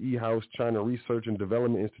Shanghai-based eHouse China Research and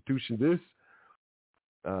Development Institution.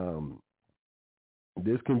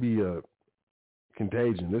 This can be a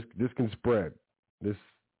contagion. This can spread. This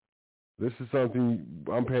is something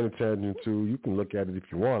I'm paying attention to. You can look at it if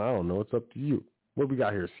you want. I don't know. It's up to you. What we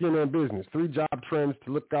got here? CNN Business. 3 job trends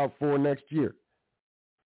to look out for next year.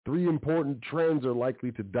 3 important trends are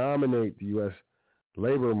likely to dominate the U.S.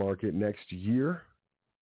 labor market next year.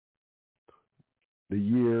 The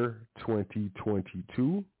year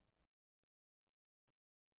 2022.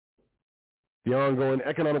 The ongoing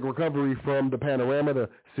economic recovery from the panorama, the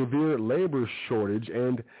severe labor shortage,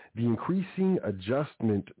 and the increasing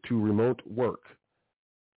adjustment to remote work.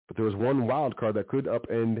 But there is one wild card that could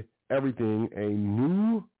upend everything, a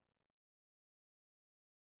new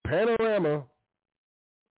panorama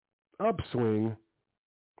upswing,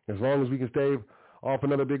 as long as we can stave off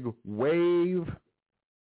another big wave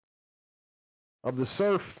of the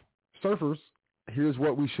surfers, here's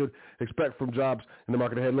what we should expect from jobs in the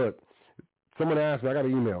market ahead. Look, someone asked me, I got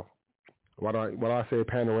an email. Why do I say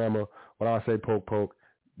panorama? Why do I say poke?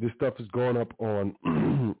 This stuff is going up on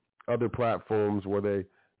other platforms where they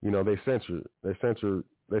censor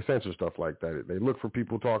stuff like that. They look for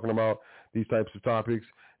people talking about these types of topics,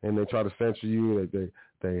 and they try to censor you.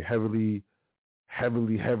 They heavily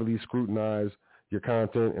scrutinize your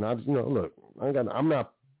content. And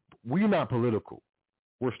we're not political.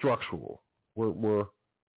 We're structural. We're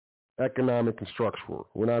economic and structural.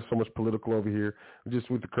 We're not so much political over here. We're just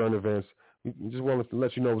with the current events. We just want to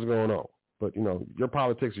let you know what's going on. But, your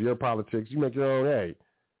politics are your politics. You make your own.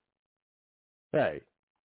 Hey,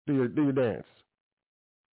 do your dance.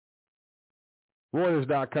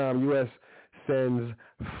 Reuters.com, U.S. sends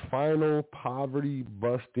final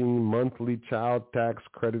poverty-busting monthly child tax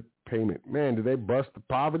credit payment. Man, did they bust the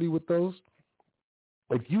poverty with those?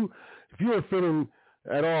 If you are feeling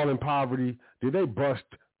at all in poverty, did they bust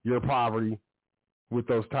your poverty with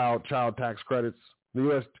those child tax credits? The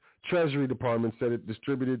U.S. Treasury Department said it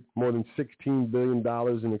distributed more than $16 billion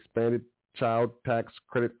in expanded child tax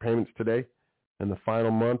credit payments today in the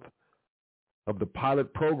final month of the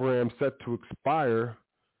pilot program set to expire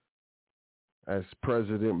as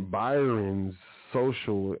President Biden's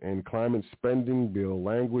social and climate spending bill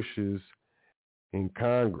languishes in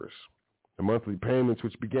Congress. The monthly payments,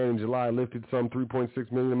 which began in July, lifted some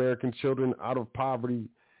 3.6 million American children out of poverty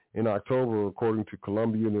in October, according to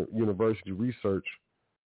Columbia University research.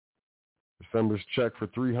 December's check for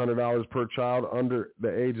 $300 per child under the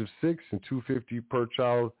age of 6 and $250 per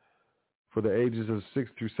child for the ages of 6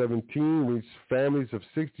 through 17 reached families of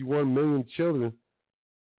 61 million children.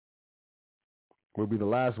 Will be the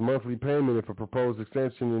last monthly payment if a proposed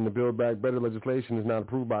extension in the Build Back Better legislation is not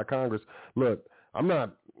approved by Congress. Look, I'm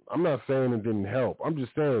not saying it didn't help. I'm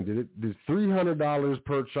just saying, did $300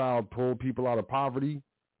 per child pull people out of poverty?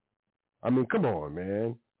 I mean, come on,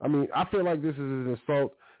 man. I mean, I feel like this is an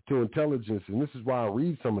assault to intelligence, and this is why I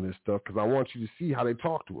read some of this stuff, because I want you to see how they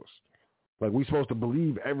talk to us. Like, we're supposed to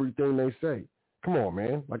believe everything they say. Come on,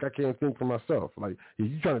 man. Like, I can't think for myself. Like,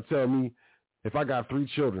 if you're trying to tell me if I got 3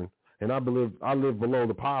 children and I live below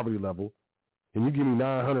the poverty level, and you give me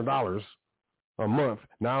 $900 a month,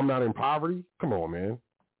 now I'm not in poverty? Come on, man.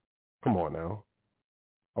 Come on now.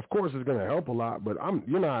 Of course it's going to help a lot, but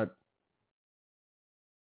you're not.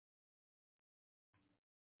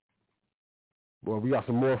 Well, we got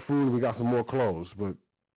some more food, we got some more clothes, but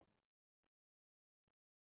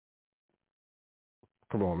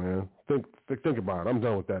come on, man. Think about it. I'm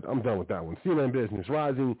done with that. I'm done with that one. CNN Business.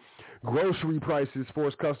 Rising grocery prices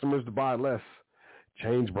force customers to buy less,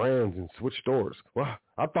 change brands, and switch stores. Well,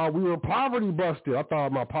 I thought we were poverty busted. I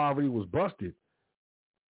thought my poverty was busted.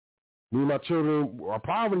 Me and my children, our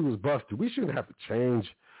poverty was busted. We shouldn't have to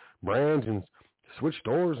change brands and switch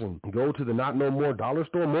stores and go to the Not No More dollar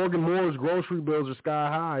store. Morgan Moore's grocery bills are sky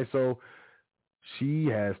high, so she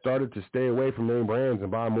has started to stay away from name brands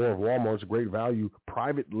and buy more of Walmart's great value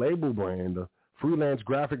private label brand. A freelance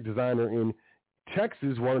graphic designer in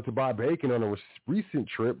Texas wanted to buy bacon on a recent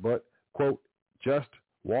trip, but, quote, just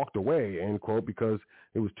walked away, end quote, because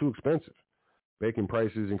it was too expensive. Bacon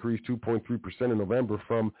prices increased 2.3% in November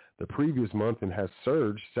from the previous month and has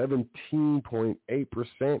surged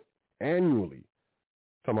 17.8% annually.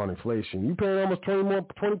 Talking about inflation. You pay almost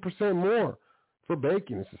 20% more for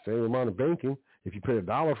bacon. It's the same amount of bacon. If you pay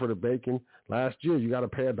 $1 for the bacon last year, you got to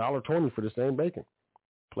pay $1.20 for the same bacon.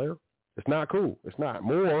 Player, it's not cool. It's not.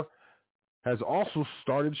 Moore has also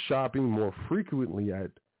started shopping more frequently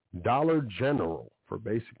at Dollar General for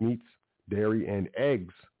basic meats, dairy, and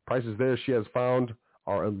eggs. Prices there, she has found,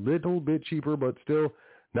 are a little bit cheaper, but still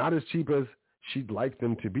not as cheap as she'd like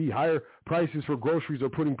them to be. Higher prices for groceries are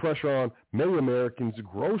putting pressure on many Americans'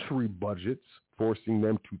 grocery budgets, forcing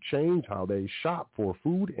them to change how they shop for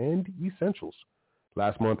food and essentials.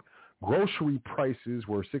 Last month, grocery prices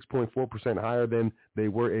were 6.4% higher than they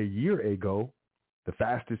were a year ago, the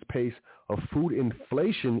fastest pace of food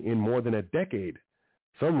inflation in more than a decade.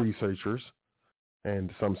 Some researchers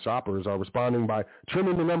and some shoppers are responding by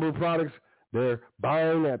trimming the number of products they're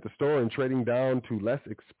buying at the store and trading down to less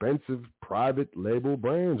expensive private label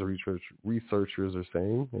brands, researchers are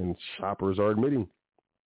saying, and shoppers are admitting.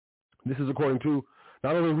 This is according to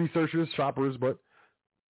not only researchers, shoppers, but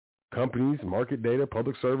companies, market data,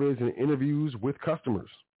 public surveys, and interviews with customers.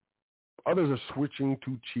 Others are switching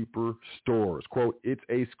to cheaper stores. Quote, it's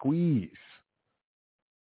a squeeze.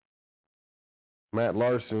 Matt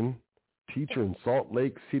Larson, teacher in Salt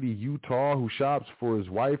Lake City, Utah, who shops for his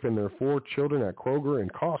wife and their 4 children at Kroger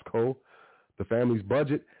and Costco. The family's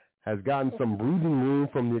budget has gotten some breathing room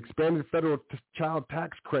from the expanded federal child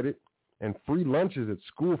tax credit and free lunches at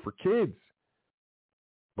school for kids.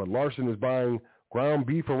 But Larson is buying ground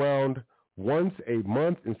beef around once a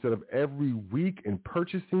month instead of every week and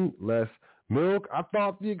purchasing less milk. I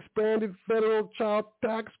thought the expanded federal child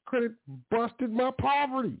tax credit busted my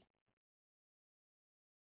poverty.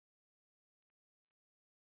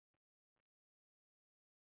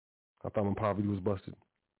 I thought my poverty was busted.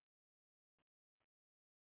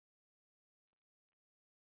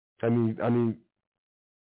 I need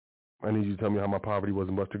you to tell me how my poverty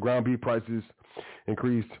wasn't busted. Ground beef prices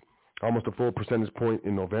increased almost a full percentage point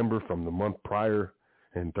in November from the month prior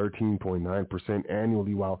and 13.9%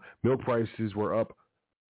 annually, while milk prices were up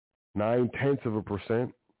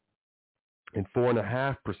 0.9% and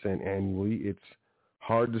 4.5% annually. It's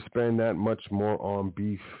hard to spend that much more on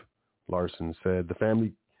beef, Larson said. The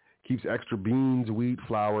family keeps extra beans, wheat,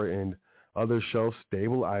 flour, and other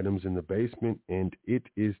shelf-stable items in the basement, and it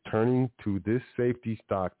is turning to this safety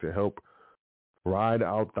stock to help ride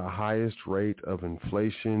out the highest rate of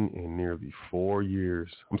inflation in nearly 40 years.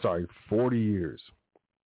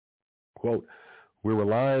 Quote, we're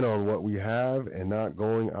relying on what we have and not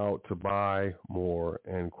going out to buy more,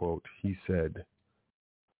 end quote, he said.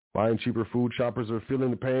 Buying cheaper food, shoppers are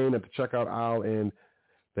feeling the pain at the checkout aisle, and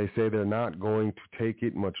they say they're not going to take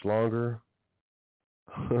it much longer.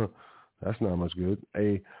 That's not much good.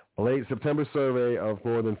 A late September survey of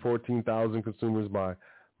more than 14,000 consumers by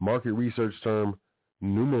market research firm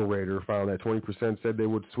Numerator found that 20% said they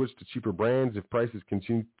would switch to cheaper brands if prices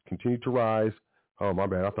continue to rise. Oh, my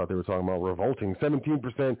bad. I thought they were talking about revolting.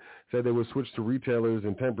 17% said they would switch to retailers,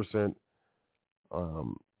 and 10%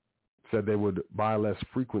 said they would buy less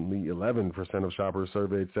frequently. 11% of shoppers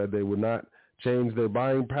surveyed said they would not change their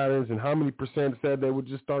buying patterns, and how many percent said they would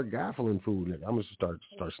just start gaffling food? I'm going to start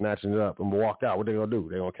snatching it up and walk out. What they going to do?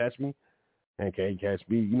 They going to catch me? They can't catch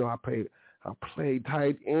me. You know, I played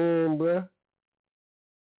tight end, bruh.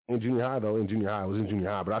 In junior high, though. I was in junior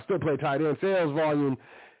high, but I still played tight end. Sales volume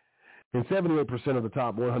in 78% of the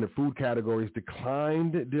top 100 food categories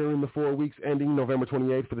declined during the 4 weeks ending November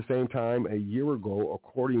 28th for the same time a year ago,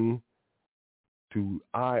 according to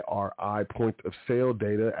IRI point-of-sale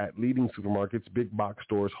data at leading supermarkets, big box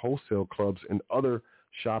stores, wholesale clubs, and other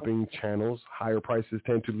shopping channels. Higher prices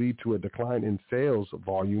tend to lead to a decline in sales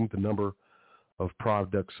volume, the number of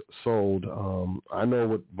products sold. I know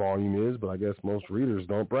what volume is, but I guess most readers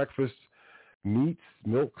don't. Breakfast, meats,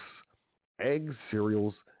 milks, eggs,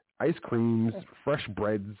 cereals, ice creams, fresh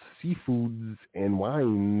breads, seafoods, and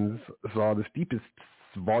wines saw the steepest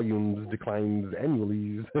volumes declines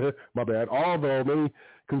annually. My bad. Although many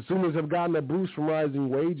consumers have gotten a boost from rising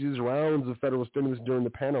wages, rounds of federal stimulus during the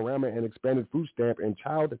panorama, and expanded food stamp and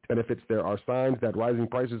child benefits, there are signs that rising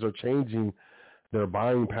prices are changing their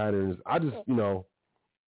buying patterns. I just, I'm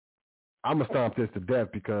gonna stomp this to death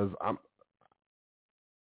because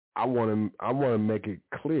I want to make it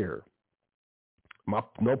clear.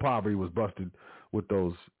 No poverty was busted with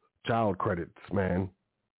those child credits, man.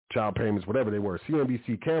 Child payments, whatever they were.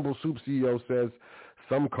 CNBC Campbell Soup CEO says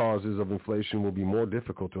some causes of inflation will be more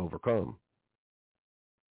difficult to overcome.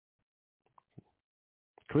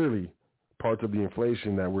 Clearly, parts of the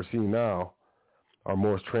inflation that we're seeing now are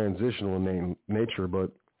more transitional in nature,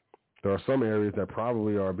 but there are some areas that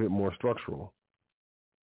probably are a bit more structural.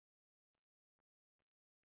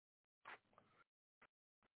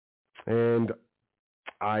 And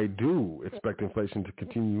I do expect inflation to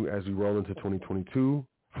continue as we roll into 2022.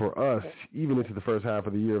 For us, even into the first half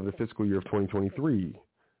of the year of the fiscal year of 2023.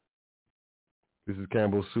 This is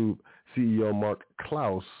Campbell Soup CEO Mark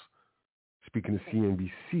Klaus speaking to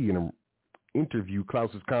CNBC in an interview.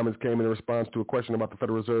 Klaus's comments came in response to a question about the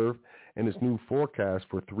Federal Reserve and its new forecast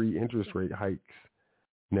for 3 interest rate hikes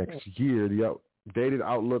next year. The updated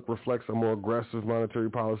outlook reflects a more aggressive monetary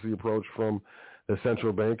policy approach from the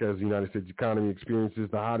central bank as the United States economy experiences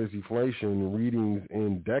the hottest inflation readings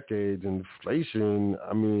in decades. Inflation,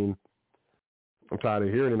 I'm tired of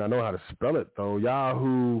hearing it. I know how to spell it, though.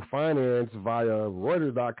 Yahoo Finance via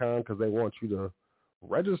Reuters.com because they want you to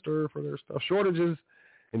register for their stuff. Shortages,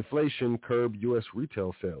 inflation curb U.S.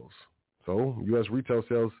 retail sales. So U.S. retail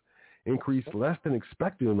sales increased less than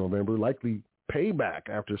expected in November, likely payback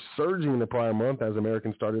after surging in the prior month as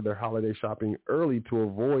Americans started their holiday shopping early to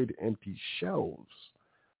avoid empty shelves.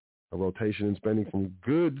 A rotation in spending from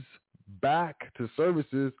goods back to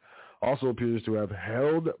services also appears to have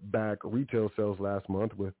held back retail sales last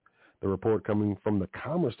month, with the report coming from the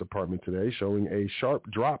Commerce Department today showing a sharp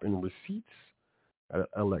drop in receipts at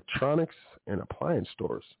electronics and appliance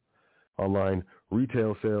stores. Online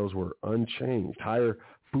retail sales were unchanged. Higher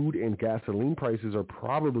food and gasoline prices are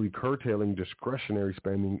probably curtailing discretionary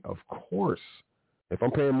spending, of course, If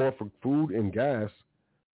I'm paying more for food and gas,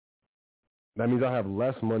 that means I have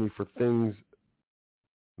less money for things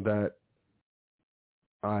that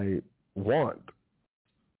I want.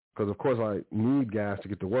 Because, of course, I need gas to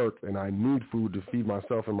get to work, and I need food to feed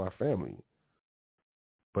myself and my family.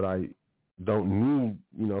 But I don't need,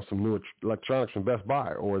 some new electronics from Best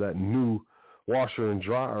Buy or that new washer and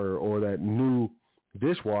dryer or that new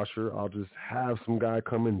dishwasher. I'll just have some guy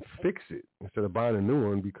come and fix it instead of buying a new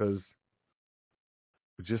one because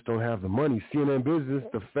we just don't have the money. CNN Business,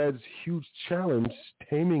 the Fed's huge challenge,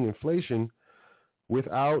 taming inflation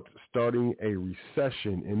without starting a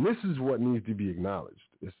recession. And this is what needs to be acknowledged.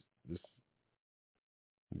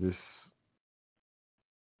 This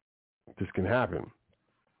can happen.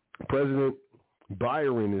 President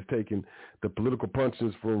Byron is taking the political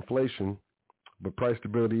punches for inflation, but price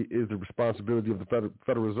stability is the responsibility of the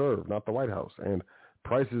Federal Reserve, not the White House. And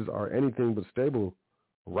prices are anything but stable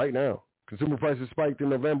right now. Consumer prices spiked in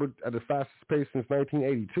November at the fastest pace since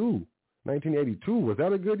 1982. 1982, was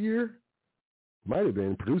that a good year? Might have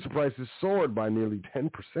been. Producer prices soared by nearly 10%,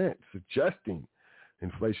 suggesting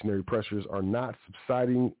inflationary pressures are not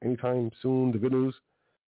subsiding anytime soon. The good news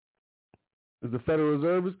is the Federal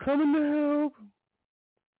Reserve is coming to help.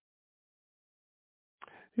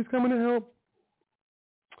 He's coming to help.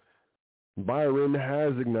 Byron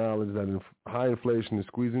has acknowledged that high inflation is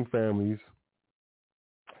squeezing families.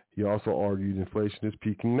 He also argued inflation is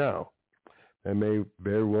peaking now. That may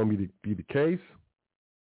very well be the case,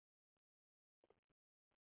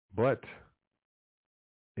 but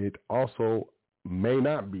it also may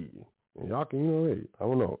not be. And y'all can, hey, I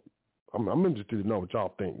don't know. I'm interested to know what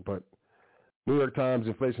y'all think, but New York Times,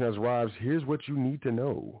 inflation has arrived. Here's what you need to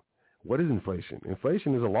know. What is inflation?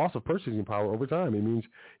 Inflation is a loss of purchasing power over time. It means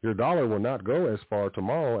your dollar will not go as far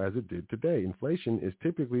tomorrow as it did today. Inflation is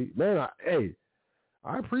typically,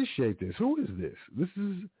 I appreciate this. Who is this? This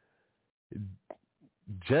is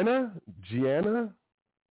Gianna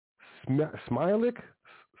Smilik.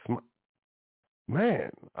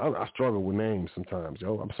 Man, I struggle with names sometimes,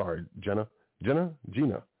 yo. I'm sorry, Gina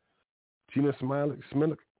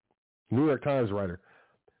Smilik, New York Times writer.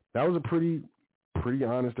 That was a pretty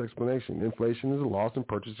honest explanation. Inflation is a loss in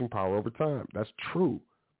purchasing power over time. That's true.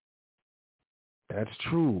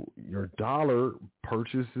 Your dollar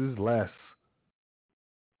purchases less.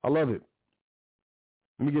 I love it.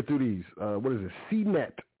 Let me get through these. What is it?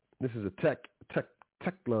 CNET. This is a tech,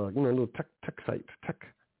 little tech site.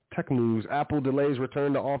 Tech news. Apple delays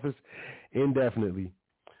return to office indefinitely.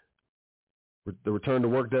 The return to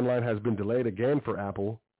work deadline has been delayed again for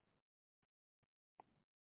Apple.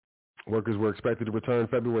 Workers were expected to return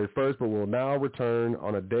February 1st, but will now return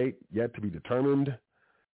on a date yet to be determined.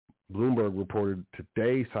 Bloomberg reported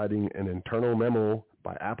today, citing an internal memo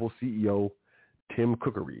by Apple CEO Tim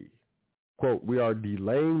Cookery. Quote, "We are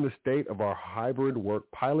delaying the state of our hybrid work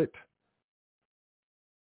pilot,"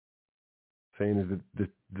 saying that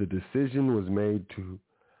the decision was made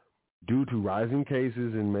due to rising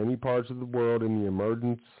cases in many parts of the world and the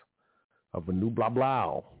emergence of a new blah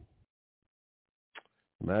blah.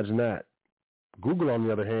 Imagine that. Google, on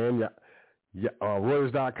the other hand,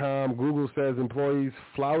 Reuters.com, Google says employees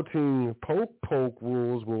flouting poke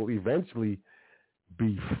rules will eventually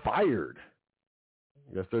be fired.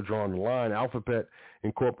 I guess they're drawing the line. Alphabet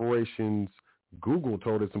Incorporation's Google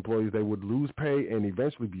told its employees they would lose pay and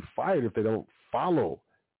eventually be fired if they don't follow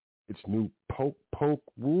its new poke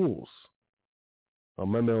rules. A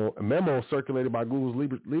memo circulated by Google's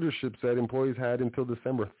leadership said employees had until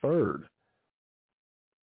December 3rd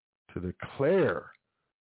to declare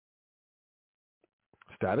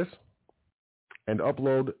status and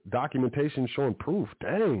upload documentation showing proof.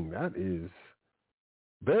 Dang, that is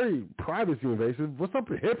very privacy invasive. What's up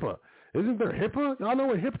with HIPAA? Isn't there HIPAA? Y'all know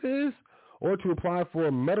what HIPAA is? Or to apply for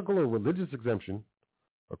a medical or religious exemption.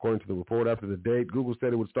 According to the report, after the date, Google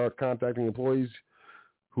said it would start contacting employees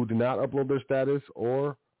who did not upload their status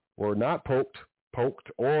or were not poked,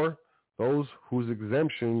 or those whose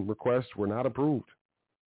exemption requests were not approved.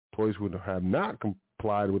 Employees who have not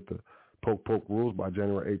complied with the poke rules by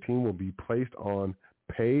January 18 will be placed on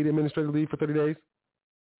paid administrative leave for 30 days,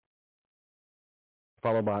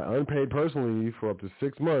 followed by unpaid personal leave for up to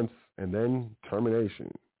 6 months, and then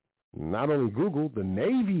termination. Not only Google, the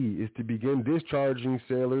Navy is to begin discharging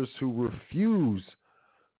sailors who refuse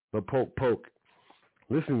the poke.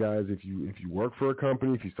 Listen, guys, if you work for a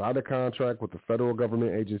company, if you sign a contract with a federal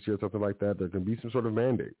government agency or something like that, there can be some sort of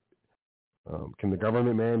mandate. Can the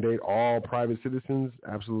government mandate all private citizens?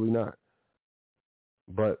 Absolutely not.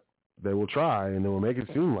 But they will try, and they will make it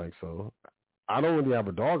seem like so. I don't really have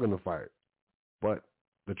a dog in the fight, but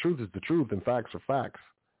the truth is the truth, and facts are facts.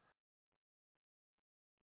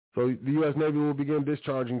 So the U.S. Navy will begin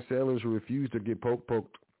discharging sailors who refuse to get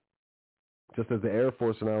poked, just as the Air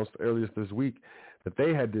Force announced earlier this week that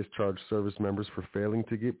they had discharged service members for failing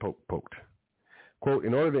to get poked. Quote,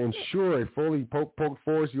 in order to ensure a fully poked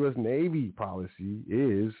force, U.S. Navy policy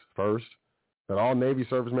is, first, that all Navy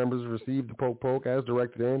service members receive the poke as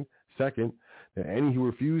directed, and second, that any who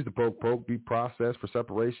refuse the poke be processed for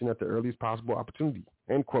separation at the earliest possible opportunity,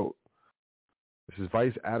 end quote. This is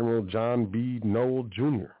Vice Admiral John B. Noel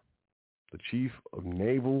Jr., the Chief of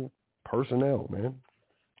Naval Personnel, man.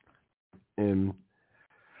 And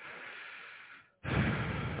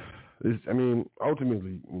this, I mean,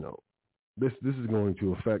 ultimately, you know, this is going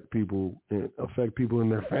to affect people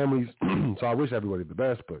and their families. So I wish everybody the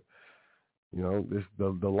best, but you know,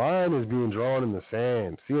 the line is being drawn in the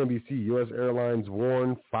sand. CNBC, U.S. Airlines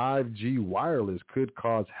warn 5G wireless could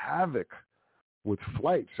cause havoc with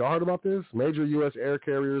flights. Y'all heard about this? Major U.S. air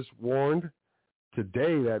carriers warned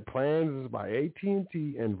today that plans by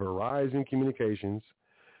AT&T and Verizon Communications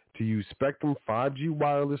to use Spectrum 5G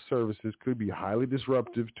wireless services could be highly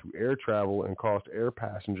disruptive to air travel and cost air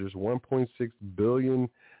passengers $1.6 billion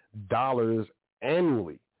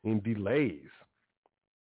annually in delays.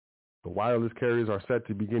 The wireless carriers are set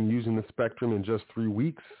to begin using the spectrum in just 3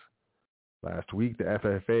 weeks. Last week, the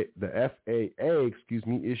FAA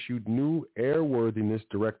issued new airworthiness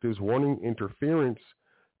directives warning interference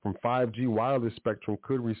from 5G wireless spectrum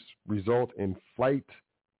could result in flight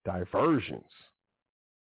diversions.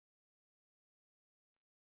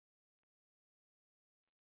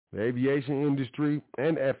 The aviation industry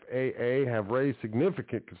and FAA have raised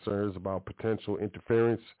significant concerns about potential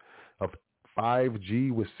interference of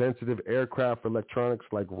 5G with sensitive aircraft electronics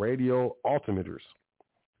like radio altimeters.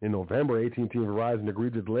 In November, AT&T and Verizon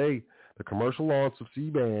agreed to delay the commercial launch of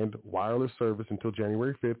C-band wireless service until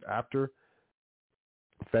January 5th after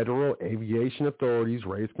federal aviation authorities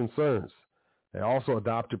raised concerns. They also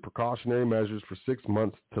adopted precautionary measures for 6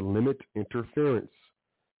 months to limit interference.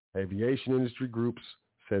 Aviation industry groups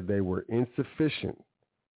said they were insufficient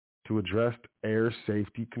to address air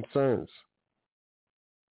safety concerns.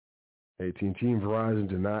 AT&T and Verizon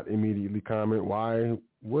did not immediately comment. Why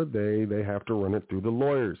would they? They have to run it through the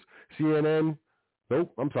lawyers. Reuters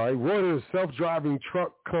self-driving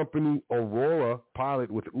truck company Aurora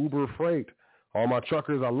pilot with Uber Freight. All my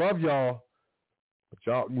truckers, I love y'all. But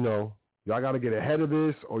y'all, you know, y'all got to get ahead of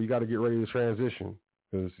this or you got to get ready to transition.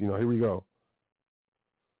 Because, you know, here we go.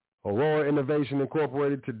 Aurora Innovation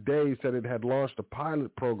Incorporated today said it had launched a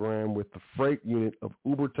pilot program with the freight unit of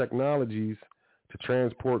Uber Technologies to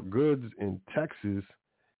transport goods in Texas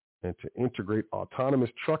and to integrate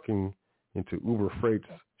autonomous trucking into Uber Freight's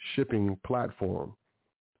shipping platform.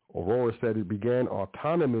 Aurora said it began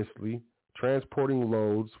autonomously transporting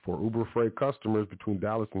loads for Uber Freight customers between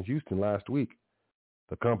Dallas and Houston last week.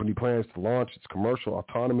 The company plans to launch its commercial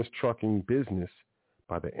autonomous trucking business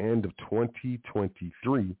by the end of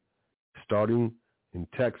 2023, starting in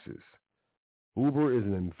Texas. Uber is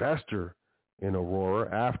an investor in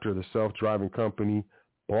Aurora after the self-driving company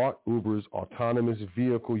bought Uber's autonomous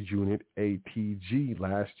vehicle unit, ATG,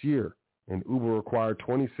 last year, and Uber acquired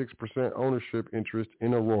 26% ownership interest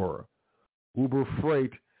in Aurora. Uber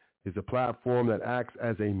Freight is a platform that acts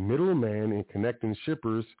as a middleman in connecting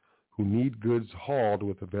shippers who need goods hauled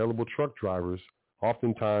with available truck drivers,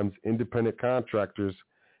 oftentimes independent contractors,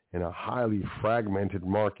 in a highly fragmented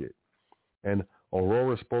market. An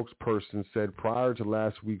Aurora spokesperson said prior to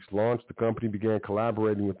last week's launch, the company began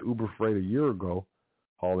collaborating with Uber Freight a year ago,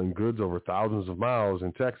 hauling goods over thousands of miles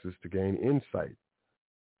in Texas to gain insight.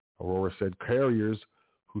 Aurora said carriers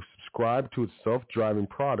who subscribe to its self-driving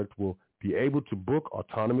product will be able to book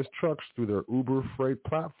autonomous trucks through their Uber Freight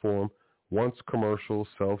platform once commercial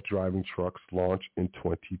self-driving trucks launch in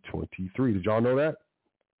 2023. Did y'all know that?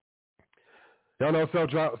 Y'all know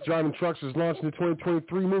self-driving trucks is launching in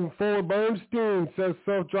 2023. Moving forward, Bernstein says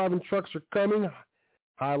self-driving trucks are coming.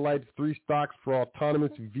 Highlights 3 stocks for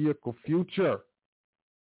autonomous vehicle future.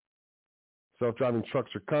 Self-driving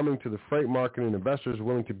trucks are coming to the freight market, and investors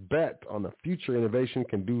willing to bet on the future innovation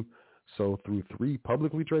can do so through 3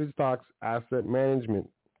 publicly traded stocks, asset management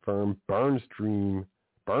firm Bernstein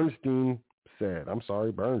said.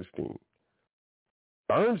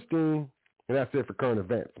 Bernstein. And that's it for current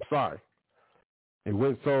events. I'm sorry. It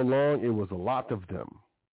went so long, it was a lot of them.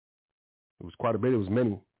 It was quite a bit. It was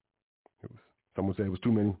many. Someone said it was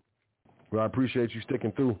too many. Well, I appreciate you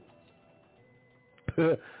sticking through.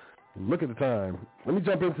 Look at the time. Let me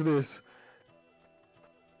jump into this.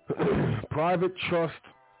 Private trust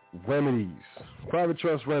remedies.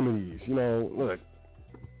 You know, look,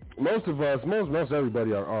 most of us, most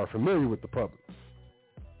everybody are familiar with the public.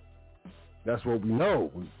 That's what we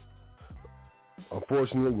know.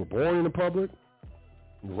 unfortunately were born in the public,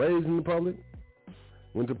 raised in the public,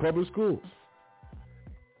 went to public schools.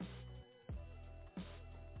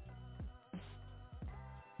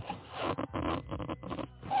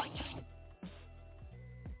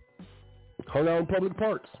 Hung out in public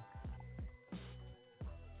parks.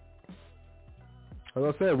 As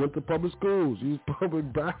I said, went to public schools, used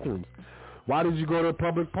public bathrooms. Why did you go to a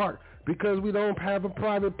public park? Because we don't have a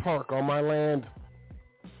private park on my land.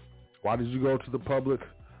 Why did you go to the public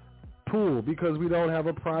pool? Because we don't have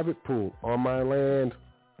a private pool on my land.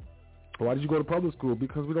 Why did you go to public school?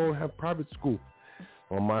 Because we don't have private school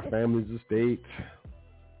on my family's estate.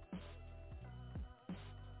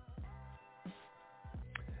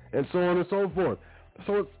 And so on and so forth.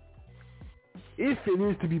 So if it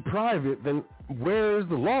is to be private, then where is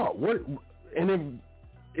the law? What? And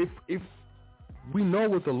if we know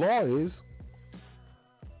what the law is,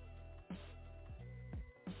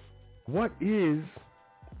 what is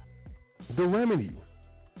the remedy?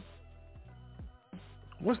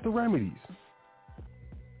 What's the remedies?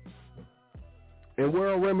 And where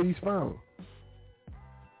are remedies found?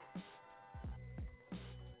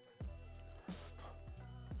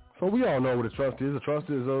 So we all know what a trust is. A trust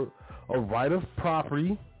is a right of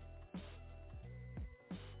property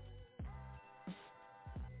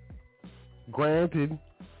granted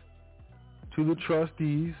to the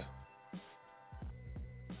trustees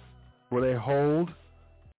where they hold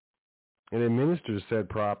and administer said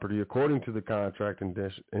property according to the contract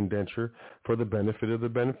indenture for the benefit of the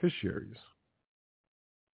beneficiaries.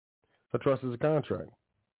 A trust is a contract.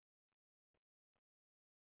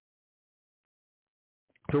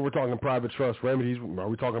 So we're talking private trust remedies. Are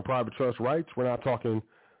we talking private trust rights? We're not talking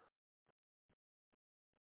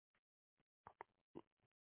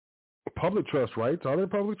public trust rights. Are there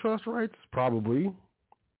public trust rights? Probably.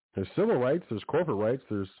 There's civil rights. There's corporate rights.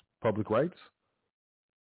 There's public rights.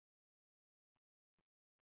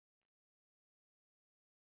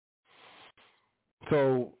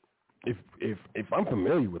 So if I'm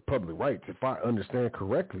familiar with public rights, if I understand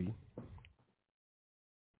correctly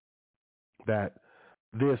that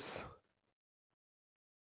this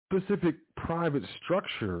specific private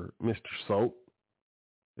structure, Mr. Soap,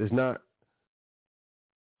 is not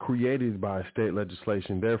created by state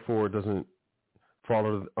legislation, therefore it doesn't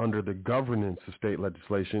fall under the governance of state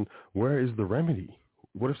legislation, where is the remedy?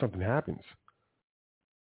 What if something happens?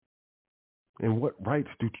 And what rights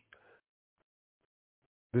does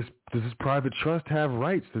this private trust have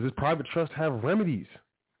rights? Does this private trust have remedies?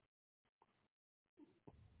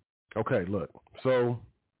 Okay, look, so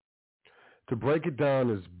to break it down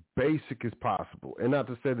as basic as possible, and not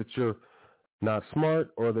to say that you're not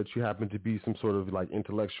smart or that you happen to be some sort of like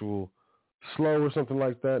intellectual slow or something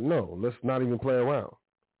like that. No, let's not even play around.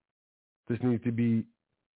 This needs to be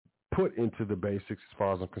put into the basics as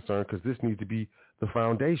far as I'm concerned, because this needs to be the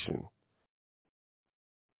foundation.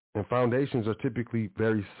 And foundations are typically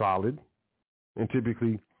very solid and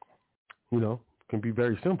typically, can be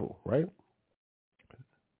very simple, right?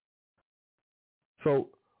 So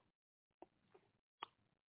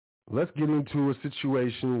let's get into a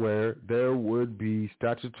situation where there would be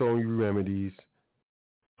statutory remedies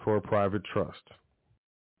for a private trust.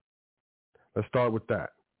 Let's start with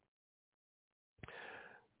that.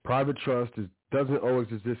 Private trust doesn't owe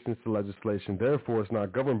its existence to legislation, therefore it's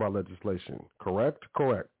not governed by legislation. Correct?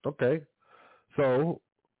 Correct. Okay. So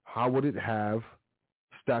how would it have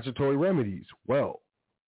statutory remedies? Well,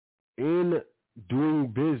 in doing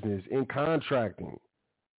business, in contracting,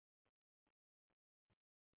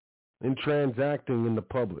 in transacting in the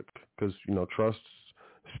public, because, trusts,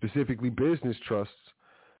 specifically business trusts,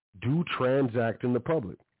 do transact in the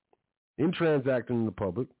public. In transacting in the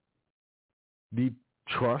public, the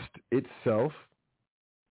trust itself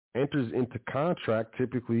enters into contract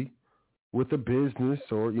typically with a business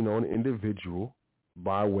or, an individual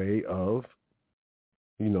by way of,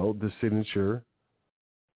 the signature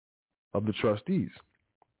of the trustees.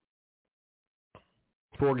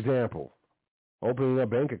 For example, opening a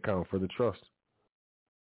bank account for the trust.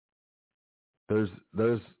 There's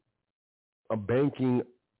a banking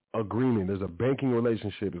agreement. There's a banking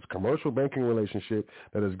relationship. It's a commercial banking relationship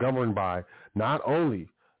that is governed by not only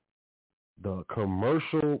the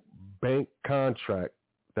commercial bank contract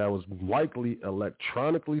that was likely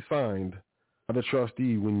electronically signed by the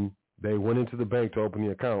trustee when they went into the bank to open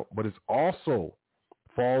the account, but it also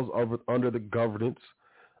falls under the governance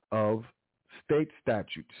of state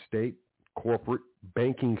statutes, state corporate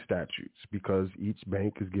banking statutes, because each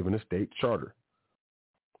bank is given a state charter.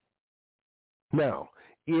 Now,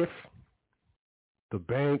 if the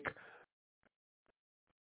bank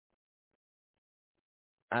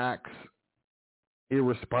acts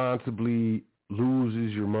irresponsibly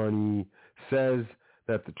loses your money, says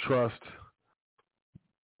that the trust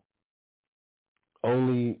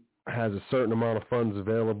only has a certain amount of funds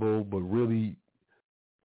available, but really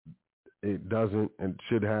it doesn't and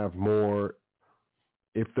should have more.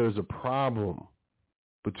 If there's a problem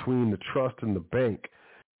between the trust and the bank,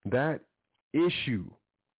 that issue,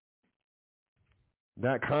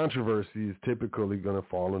 that controversy is typically going to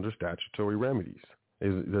fall under statutory remedies.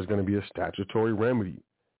 There's going to be a statutory remedy.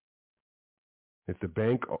 If the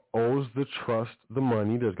bank owes the trust the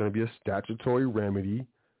money, there's going to be a statutory remedy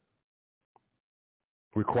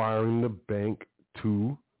requiring the bank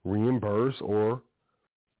to reimburse or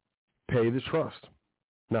pay the trust.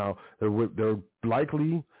 Now, they're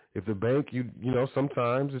likely, if the bank, you know,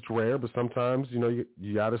 sometimes it's rare, but sometimes, you know,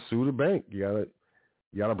 you got to sue the bank. You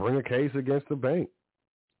got to bring a case against the bank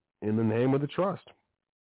in the name of the trust.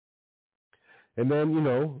 And then, you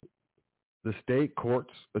know, the state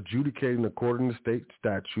courts adjudicating according to state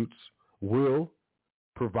statutes will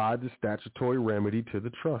provide the statutory remedy to the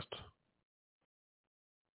trust.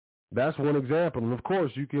 That's one example. And of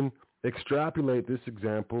course, you can extrapolate this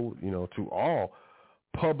example, you know, to all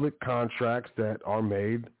public contracts that are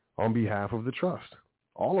made on behalf of the trust.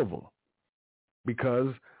 All of them.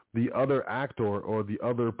 Because the other actor or the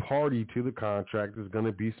other party to the contract is going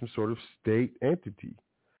to be some sort of state entity.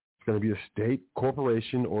 It's going to be a state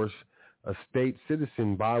corporation or a state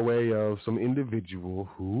citizen by way of some individual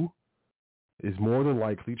who is more than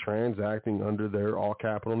likely transacting under their all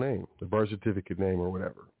capital name, the birth certificate name or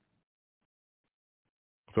whatever.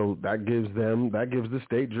 So that gives the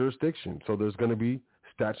state jurisdiction. So there's going to be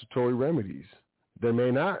statutory remedies. There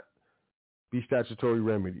may not be statutory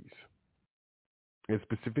remedies in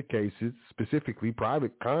specific cases, specifically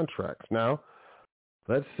private contracts. Now,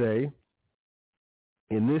 let's say,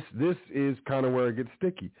 and this is kind of where it gets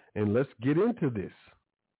sticky, and let's get into this.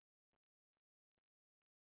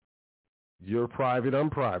 You're private, I'm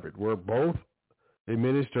private. We're both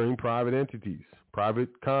administering private entities, private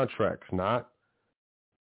contracts, not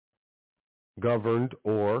governed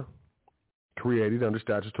or created under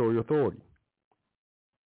statutory authority.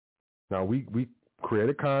 Now, we create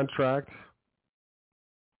a contract,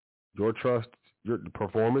 your trust, your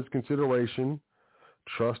performance consideration,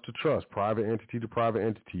 trust to trust, private entity to private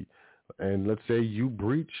entity. And let's say you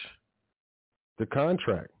breach the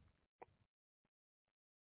contract.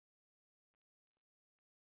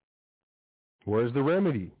 Where's the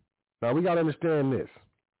remedy? Now, we got to understand this.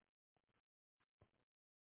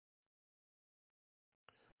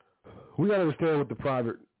 We got to understand what the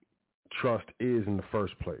private trust is in the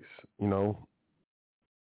first place, you know.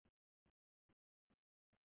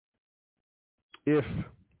 If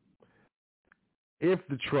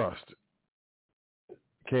the trust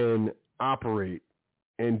can operate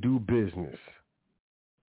and do business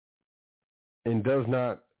and does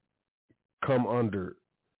not come under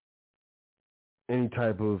any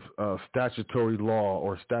type of statutory law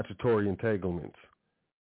or statutory entanglements,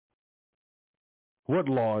 what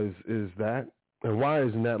law is that? And why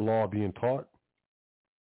isn't that law being taught?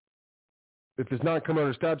 If it's not coming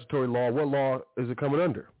under statutory law, what law is it coming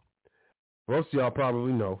under? Most of y'all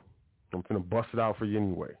probably know. I'm going to bust it out for you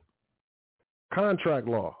anyway. Contract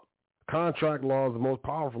law. Contract law is the most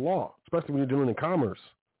powerful law, especially when you're dealing in commerce.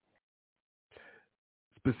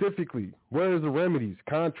 Specifically, where is the remedies?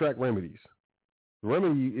 Contract remedies. The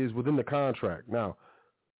remedy is within the contract. Now,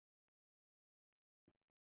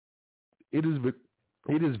 it is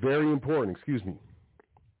very important,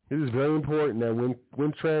 It is very important that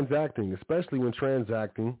when transacting, especially when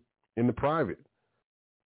transacting in the private,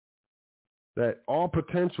 that all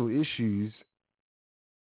potential issues,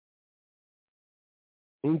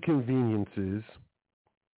 inconveniences,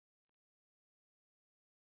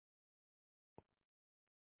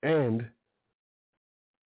 and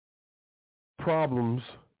problems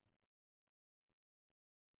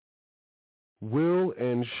will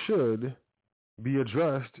and should be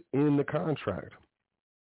addressed in the contract.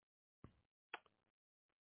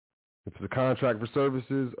 If it's a contract for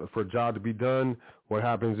services, for a job to be done, what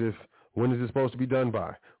happens if, when is it supposed to be done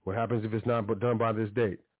by? What happens if it's not done by this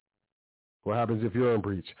date? What happens if you're in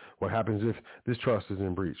breach? What happens if this trust is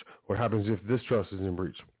in breach? What happens if this trust is in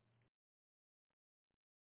breach?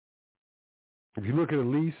 If you look at a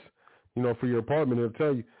lease, you know, for your apartment, it'll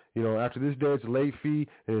tell you, you know, after this day it's a late fee,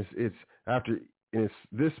 and it's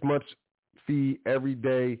this much fee every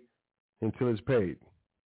day until it's paid.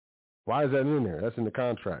 Why is that in there? That's in the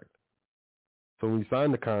contract. So when you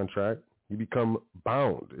sign the contract, you become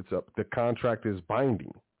bound. The contract is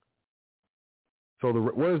binding. So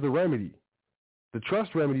where's the remedy? The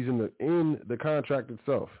trust remedy is in the contract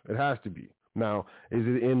itself. It has to be. Now, is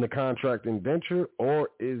it in the contract indenture or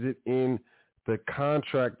is it in the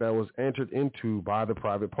contract that was entered into by the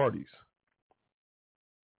private parties?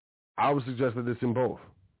 I would suggest that it's in both.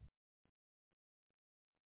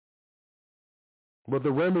 But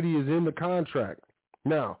the remedy is in the contract.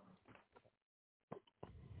 Now,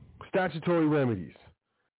 statutory remedies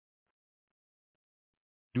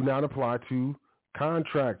do not apply to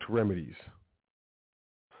contract remedies.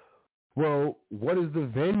 Well, what is the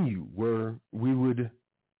venue where we would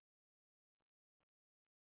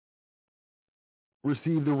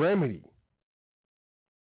receive the remedy?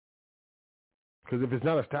 Because if it's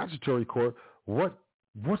not a statutory court,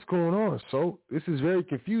 what's going on? So this is very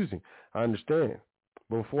confusing. I understand.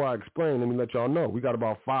 But before I explain, let me let y'all know. We got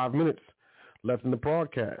about 5 minutes left in the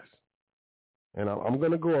broadcast. And I'm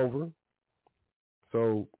going to go over.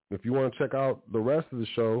 So if you want to check out the rest of the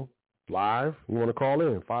show live, you want to call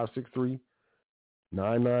in,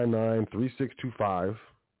 563-999-3625.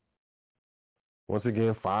 Once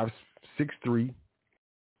again,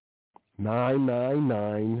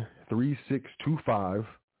 563-999-3625.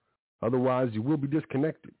 Otherwise, you will be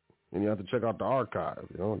disconnected, and you have to check out the archive.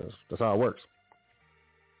 You know, that's how it works.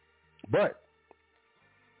 But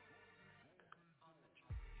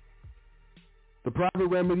the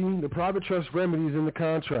private trust remedy is in the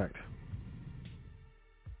contract.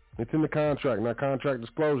 It's in the contract, not contract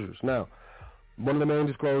disclosures. Now, one of the main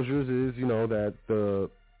disclosures is, that the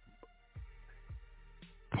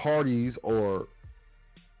parties to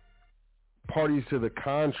the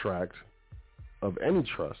contract of any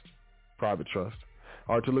trust, private trust,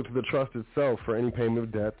 are to look to the trust itself for any payment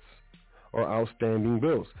of debts or outstanding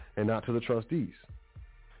bills, and not to the trustees.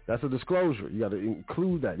 That's a disclosure. You got to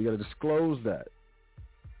include that. You got to disclose that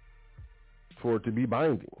for it to be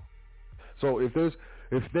binding. So if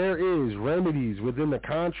there is remedies within the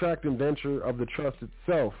contract indenture of the trust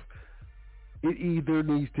itself, it either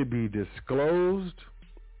needs to be disclosed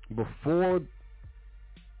before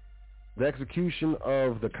the execution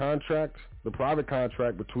of the contract, the private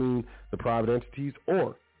contract between the private entities,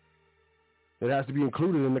 or it has to be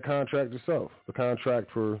included in the contract itself, the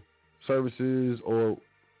contract for services or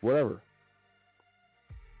whatever.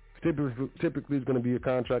 Typically it's going to be a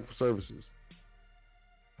contract for services.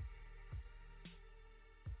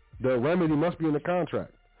 The remedy must be in the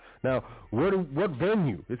contract. Now, what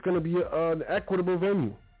venue? It's going to be an equitable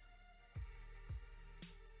venue.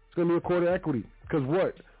 It's going to be a court of equity. Because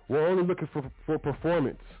what? We're only looking for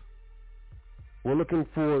performance. We're looking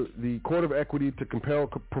for the court of equity to compel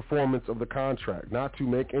performance of the contract, not to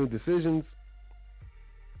make any decisions,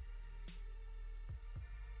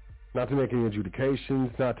 not to make any adjudications,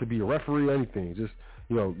 not to be a referee or anything. Just,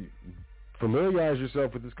 familiarize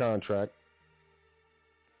yourself with this contract.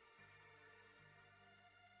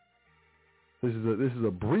 This is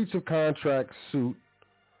a breach of contract suit.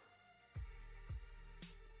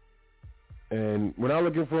 And we're not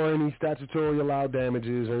looking for any statutory allowed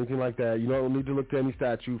damages or anything like that. You don't need to look to any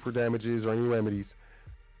statute for damages or any remedies.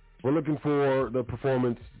 We're looking for the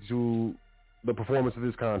performance of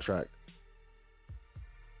this contract.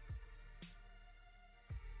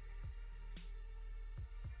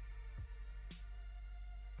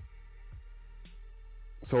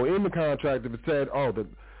 So in the contract, if it said,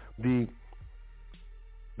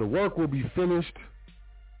 the work will be finished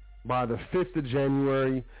by the 5th of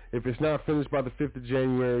January. If it's not finished by the 5th of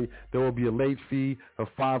January, there will be a late fee of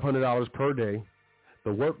 $500 per day.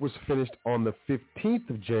 The work was finished on the 15th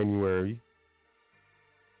of January.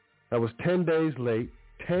 That was 10 days late.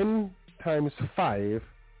 10 times 5.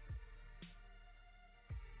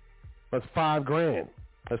 That's $5,000.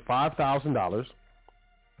 That's $5,000.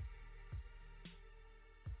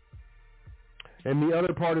 And the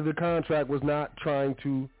other part of the contract was not trying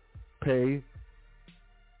to pay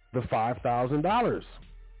the $5,000. 90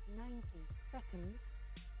 seconds.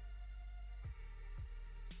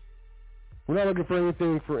 We're not looking for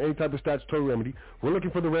anything for any type of statutory remedy. We're looking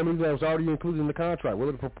for the remedy that was already included in the contract. We're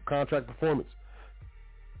looking for contract performance.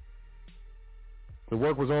 The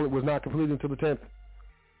work was not completed until the 10th.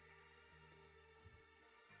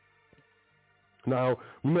 Now,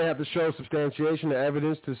 we may have to show substantiation, the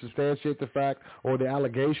evidence to substantiate the fact or the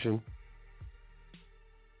allegation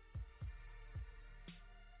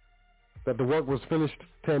that the work was finished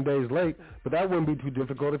 10 days late, but that wouldn't be too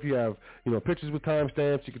difficult if you have, pictures with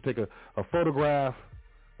timestamps. You could take a photograph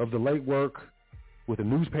of the late work with a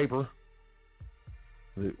newspaper,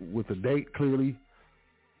 with the date clearly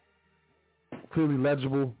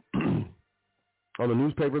legible on the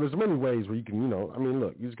newspaper. There's many ways where you can,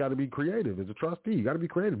 look, you just got to be creative. As a trustee, you got to be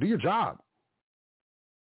creative. Do your job.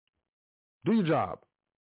 Do your job.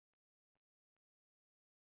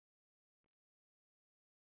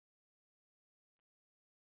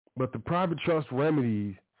 But the private trust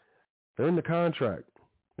remedies, they're in the contract.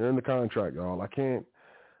 They're in the contract, y'all. I can't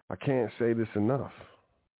say this enough.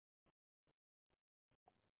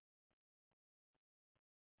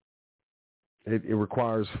 It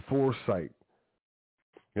requires foresight.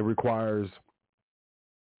 It requires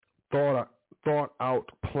thought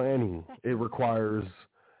out planning. It requires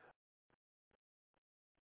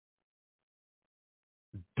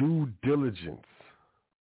due diligence.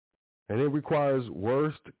 And it requires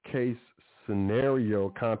worst case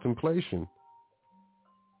scenario contemplation.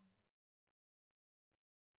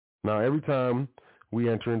 Now, every time we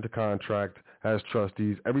enter into contract as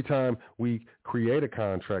trustees, every time we create a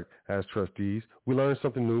contract as trustees, we learn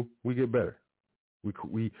something new. We get better.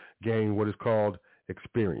 We gain what is called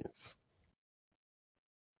experience.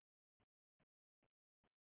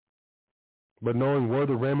 But knowing where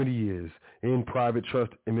the remedy is in private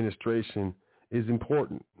trust administration is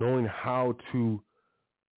important. Knowing how to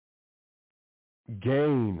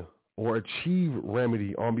gain or achieve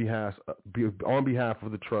remedy on behalf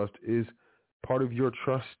of the trust is part of your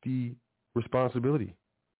trustee responsibility.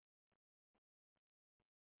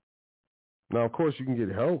 Now, of course, you can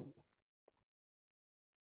get help.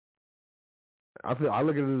 I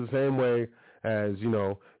look at it the same way as,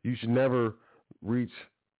 you should never reach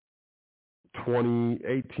 20,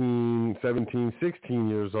 18, 17, 16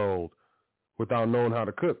 years old without knowing how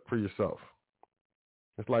to cook for yourself.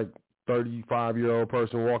 It's like 35-year-old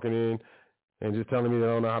person walking in and just telling me they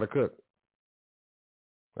don't know how to cook.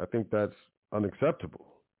 I think that's unacceptable.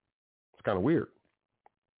 It's kind of weird.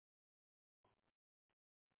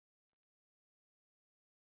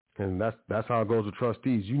 And that's how it goes with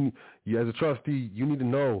trustees. You as a trustee, you need to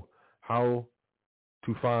know how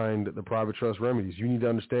to find the private trust remedies. You need to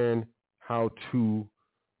understand how to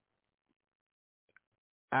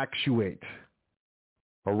actuate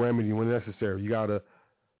a remedy when necessary. You have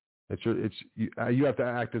to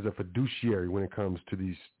act as a fiduciary when it comes to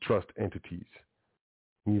these trust entities.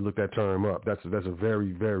 When you look that term up, that's a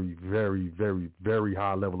very, very, very, very, very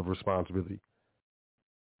high level of responsibility.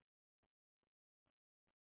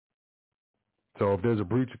 So if there's a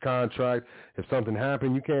breach of contract, if something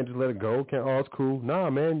happened, you can't just let it go. It's cool. Nah,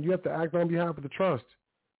 man, you have to act on behalf of the trust.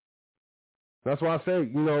 That's why I say,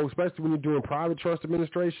 especially when you're doing private trust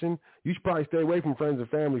administration, you should probably stay away from friends and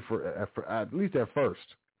family for at least at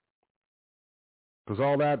first. Because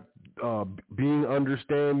all that being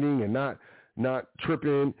understanding and not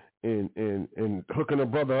tripping and hooking a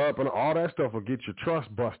brother up and all that stuff will get your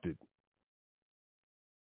trust busted.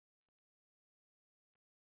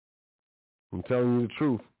 I'm telling you the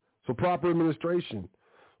truth. So proper administration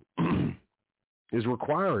is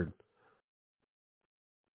required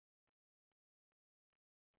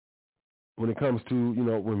when it comes to,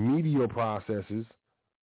 remedial processes,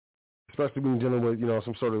 especially when you're dealing with,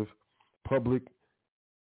 some sort of public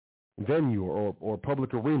venue or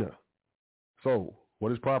public arena. So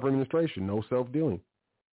what is proper administration? No self-dealing.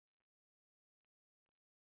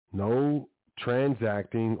 No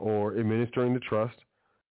transacting or administering the trust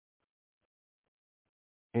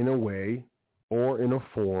in a way or in a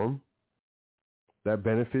form that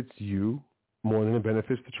benefits you more than it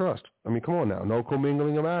benefits the trust. I mean, come on now. No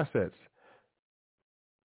commingling of assets.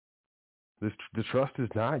 The trust is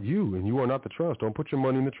not you, and you are not the trust. Don't put your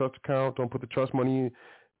money in the trust account. Don't put the trust money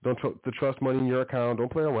in your account.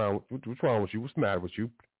 Don't play around. What's wrong with you? What's the matter with you?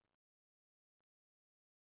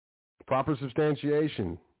 Proper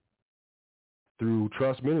substantiation through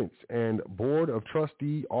trust minutes and board of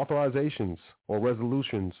trustee authorizations or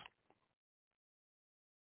resolutions.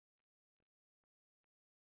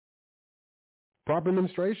 Proper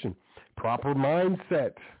administration, proper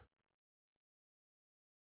mindset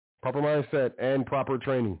and proper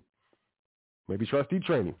training. Maybe trustee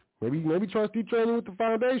training. Maybe trustee training with the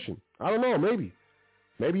foundation. I don't know, maybe.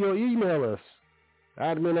 Maybe you'll email us,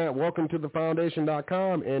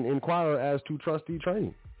 admin@welcometothefoundation.com, and inquire as to trustee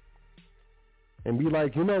training. And be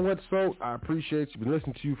like, you know what, so I appreciate you. Been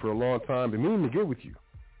listening to you for a long time. Been meaning to get with you.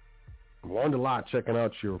 Learned a lot checking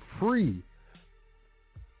out your free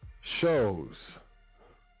shows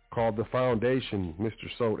called The Foundation, Mr.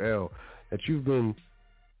 Sote L, that you've been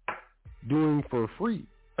doing for free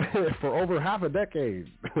for over half a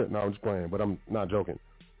decade. No, I'm just playing, but I'm not joking.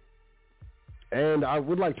 And I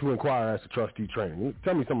would like to inquire as to trustee training.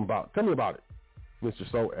 Tell me about it,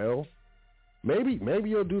 Mr. Sote L. Maybe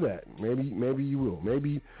you'll do that. Maybe you will.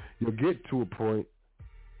 Maybe you'll get to a point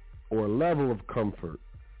or a level of comfort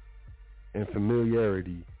and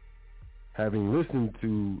familiarity having listened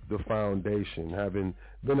to the foundation, having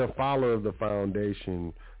been a follower of the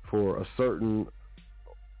foundation for a certain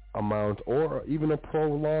amount or even a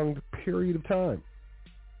prolonged period of time.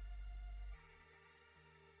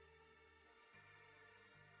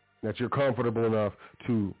 that you're comfortable enough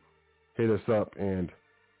to hit us up and,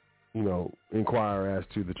 inquire as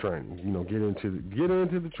to the training. Get into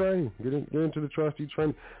the training. Get into the trustee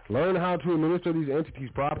training. Learn how to administer these entities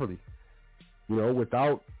properly.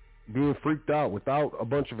 Without being freaked out, without a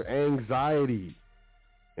bunch of anxiety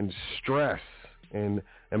and stress. And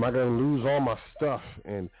am I going to lose all my stuff?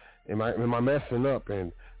 And am I messing up?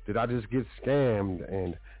 And did I just get scammed?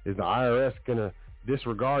 And is the IRS going to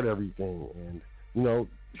disregard everything? And,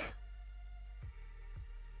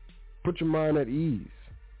 put your mind at ease.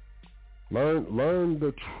 Learn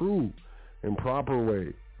the true and proper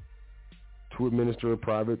way to administer a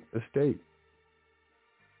private estate.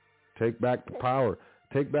 Take back the power.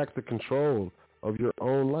 Take back the control of your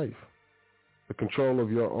own life. The control of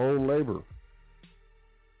your own labor.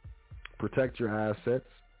 Protect your assets.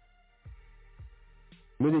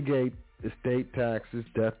 Mitigate estate taxes,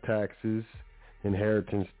 death taxes,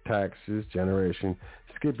 inheritance taxes, generation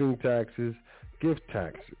skipping taxes, gift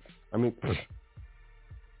taxes.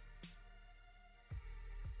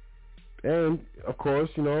 And, of course,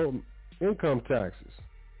 income taxes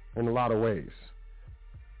in a lot of ways.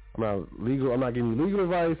 I'm not giving you legal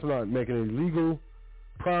advice. I'm not making any legal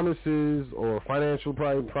promises or financial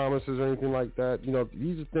promises or anything like that.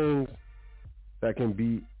 These are things that can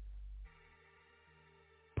be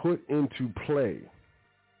put into play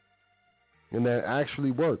and that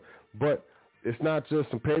actually work. But it's not just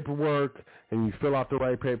some paperwork and you fill out the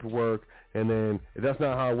right paperwork and then that's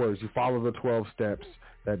not how it works. You follow the 12 steps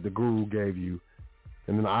that the guru gave you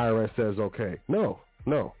and then the IRS says, okay. No.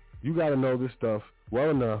 You got to know this stuff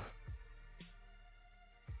well enough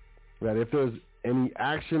that if there's any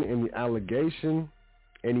action, any allegation,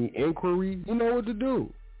 any inquiry, you know what to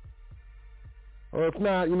do. Or if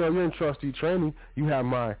not, you're in trustee training, you have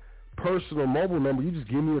my personal mobile number, you just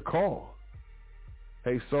give me a call.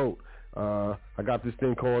 Hey, so, I got this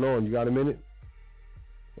thing going on. You got a minute?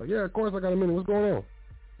 Like, yeah, of course I got a minute. What's going on?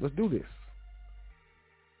 Let's do this.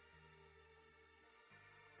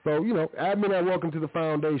 So, admin at Welcome to the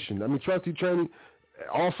Foundation. Trustee training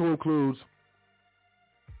also includes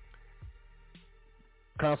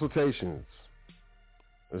consultations.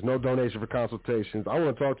 There's no donation for consultations. I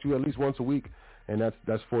want to talk to you at least once a week, and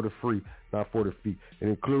that's for the free, not for the fee. It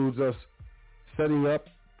includes us setting up,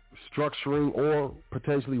 structuring, or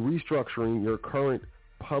potentially restructuring your current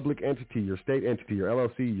public entity, your state entity, your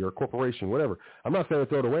LLC, your corporation, whatever. I'm not saying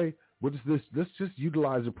throw it away. Let's just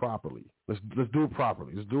utilize it properly. Let's do it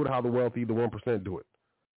properly. Let's do it how the wealthy, the 1% do it.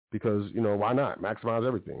 Because, why not? Maximize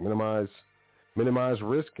everything. Minimize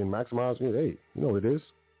risk and maximize, hey, you know what it is.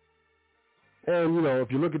 And, if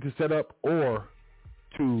you're looking to set up or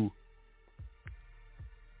to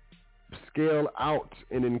scale out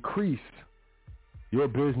and increase your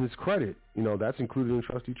business credit, that's included in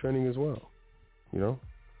trustee training as well.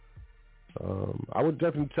 I would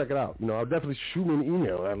definitely check it out. I'll definitely shoot me an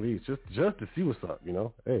email at least just to see what's up.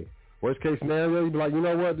 Hey, worst case scenario, you'd be like, you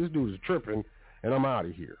know what, this dude is tripping, and I'm out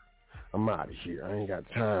of here. I ain't got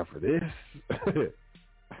time for this.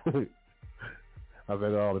 I say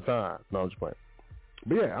that all the time. No, I'm just playing.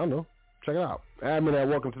 But yeah, I don't know. Check it out. Admin at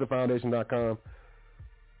welcometothefoundation.com.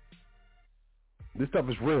 This stuff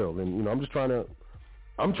is real, and I'm trying to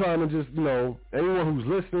just, anyone who's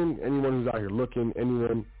listening, anyone who's out here looking,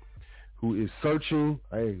 anyone who is searching,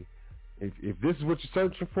 hey, if this is what you're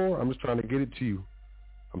searching for, I'm just trying to get it to you.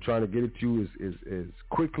 I'm trying to get it to you as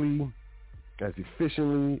quickly, as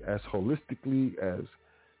efficiently, as holistically, as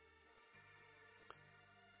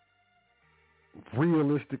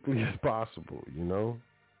realistically as possible,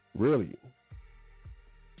 really,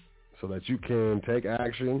 so that you can take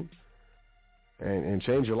action and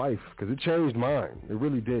change your life, because it changed mine. It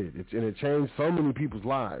really did. It changed so many people's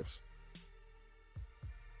lives.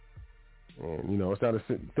 And, it's not a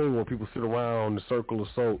thing where people sit around the circle of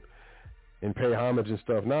salt and pay homage and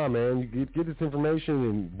stuff. Nah, man, you get this information,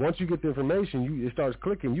 and once you get the information, it starts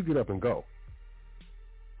clicking, you get up and go.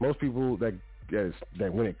 Most people that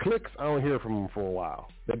when it clicks, I don't hear from them for a while.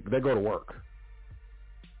 They go to work.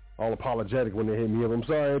 All apologetic when they hit me up. I'm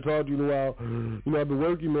sorry I talked to you in a while. I've been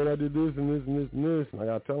working, man. I did this and this and this and this. And I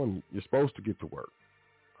got to tell them, you're supposed to get to work.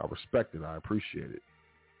 I respect it. I appreciate it.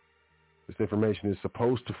 This information is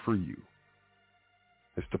supposed to free you.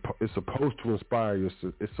 It's supposed to inspire you.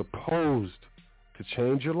 It's supposed to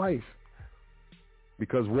change your life.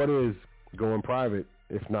 Because what is going private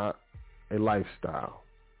if not a lifestyle?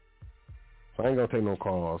 So I ain't going to take no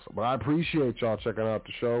calls. But I appreciate y'all checking out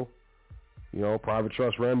the show. Private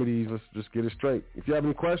Trust Remedies. Let's just get it straight. If you have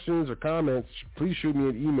any questions or comments, please shoot me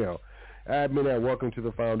an email. Admin at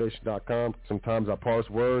welcometothefoundation.com. Sometimes I parse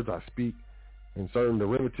words. I speak and certain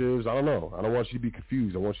derivatives. I don't know. I don't want you to be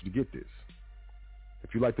confused. I want you to get this.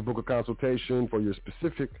 If you'd like to book a consultation for your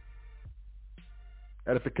specific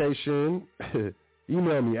edification,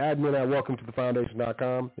 email me,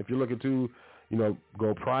 admin@welcometothefoundation.com. If you're looking to,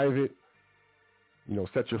 go private,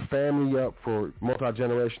 set your family up for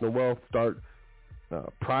multi-generational wealth, start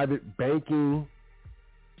private banking,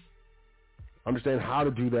 understand how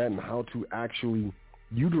to do that and how to actually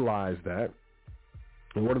utilize that,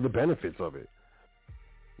 and what are the benefits of it.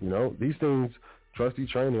 These things, trustee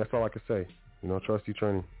training, that's all I can say. Trustee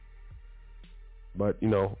training. But,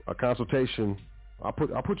 a consultation, I'll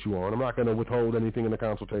put you on. I'm not going to withhold anything in the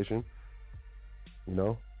consultation,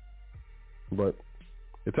 but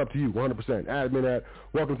it's up to you, 100%. Admin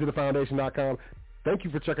 @welcometothefoundation.com. Thank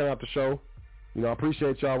you for checking out the show. I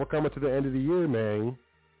appreciate y'all. We're coming to the end of the year, man.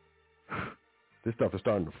 This stuff is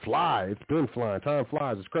starting to fly. It's been flying. Time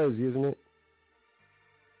flies. It's crazy, isn't it?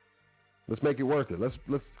 Let's make it worth it. Let's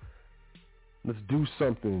do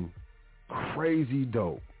something crazy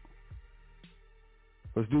dope.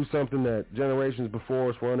 Let's do something that generations before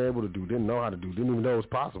us were unable to do, didn't know how to do, didn't even know it was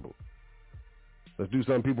possible. Let's do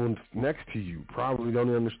something people next to you probably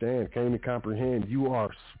don't understand, can't even comprehend. You are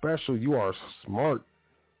special. You are smart.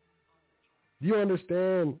 You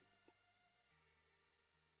understand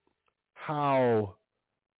how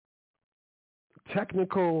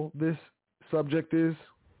technical this subject is?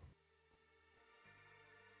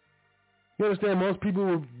 You understand most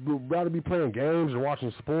people would rather be playing games or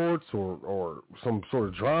watching sports or some sort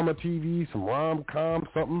of drama TV, some rom-com,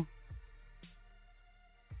 something.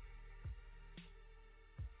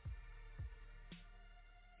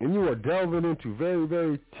 And you are delving into very,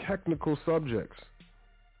 very technical subjects.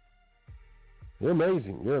 You're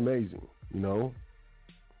amazing. You're amazing,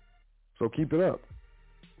 So keep it up.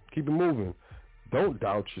 Keep it moving. Don't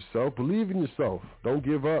doubt yourself. Believe in yourself. Don't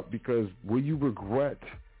give up, because will you regret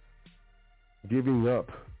giving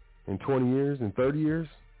up in 20 years, in 30 years,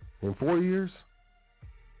 in 40 years?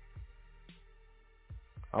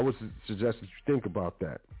 I would suggest that you think about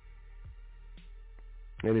that.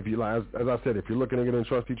 And if you, as I said, if you're looking to get in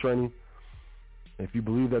trustee training, if you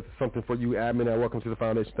believe that's something for you, admin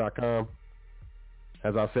 @welcometothefoundation.com.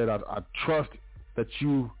 As I said, I trust that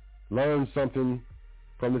you learned something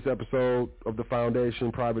from this episode of the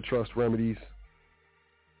Foundation Private Trust Remedies.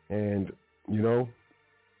 And,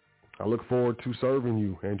 I look forward to serving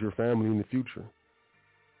you and your family in the future.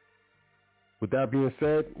 With that being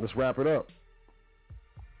said, let's wrap it up.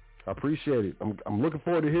 I appreciate it. I'm looking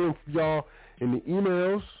forward to hearing from y'all in the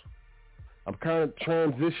emails. I'm kind of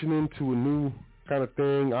transitioning to a new kind of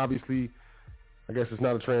thing. Obviously, I guess it's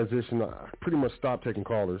not a transition. I pretty much stopped taking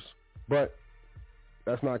callers, but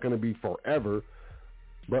that's not going to be forever.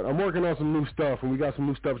 But I'm working on some new stuff, and we got some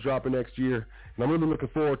new stuff dropping next year, and I'm really looking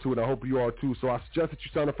forward to it. I hope you are too. So I suggest that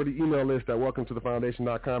you sign up for the email list at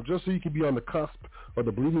welcometothefoundation.com, just so you can be on the cusp or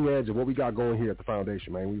the bleeding edge of what we got going here at the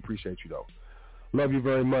Foundation, man. We appreciate you, though. Love you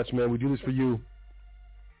very much, man. We do this for you.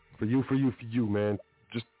 For you, man.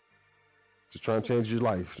 Just trying to change your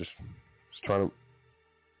life. Just trying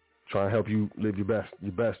to help you live your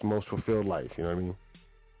best, most fulfilled life. You know what I mean?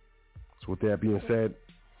 So with that being said,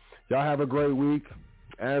 y'all have a great week.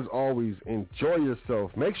 As always, enjoy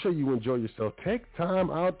yourself. Make sure you enjoy yourself. Take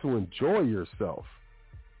time out to enjoy yourself.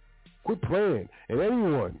 Quit playing. And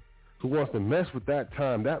anyone who wants to mess with that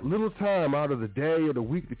time, that little time out of the day or the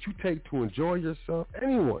week that you take to enjoy yourself,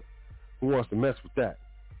 anyone who wants to mess with that,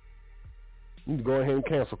 you need to go ahead and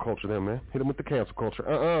cancel culture them, man. Hit them with the cancel culture.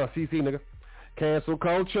 CC, nigga. Cancel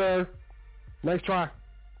culture. Nice try.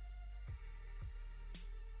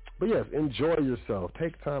 But yes, enjoy yourself.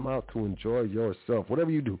 Take time out to enjoy yourself.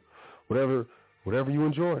 Whatever you do, whatever you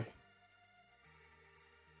enjoy.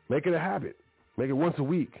 Make it a habit. Make it once a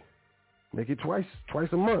week. Make it twice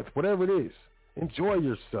a month. Whatever it is. Enjoy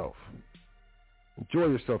yourself. Enjoy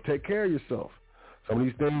yourself. Take care of yourself. Some of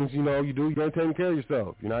these things, you do, you ain't taking care of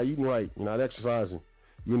yourself. You're not eating right. You're not exercising.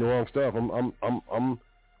 You're doing the wrong stuff.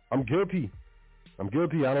 I'm guilty. I'm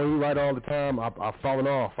guilty. I don't eat right all the time. I've fallen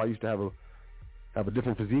off. I used to have a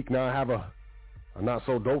different physique. Now I have a not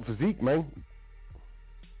so dope physique, man.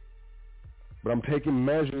 But I'm taking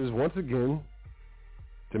measures once again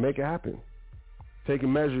to make it happen.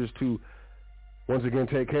 Taking measures to once again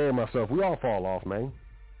take care of myself. We all fall off, man.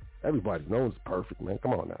 Everybody. No one's perfect, man.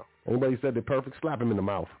 Come on now. Anybody said they're perfect, slap him in the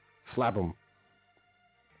mouth. Slap him.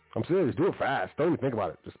 I'm serious. Do it fast. Don't even think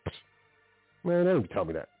about it. Just, man, don't even tell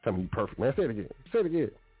me that. Tell me you're perfect, man. Say it again. Say it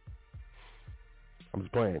again. I'm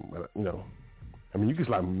just playing, but, you can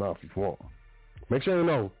slap him in the mouth if you want. Make sure you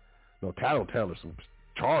know, no tattletale or some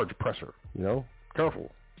charge pressure,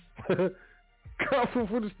 Careful. Comfort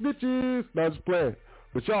for the snitches. No, just playing.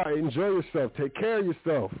 But y'all, enjoy yourself. Take care of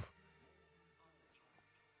yourself.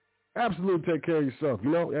 Absolutely take care of yourself.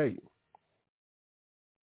 You know, hey,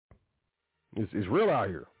 it's real out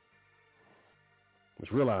here.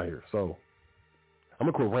 It's real out here. So I'm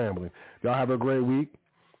going to quit rambling. Y'all have a great week.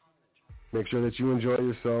 Make sure that you enjoy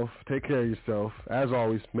yourself. Take care of yourself. As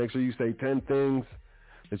always, make sure you say 10 things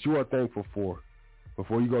that you are thankful for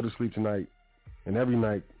before you go to sleep tonight and every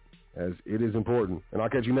night, as it is important. And I'll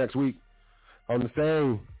catch you next week on the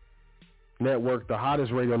same network, the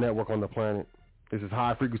hottest radio network on the planet. This is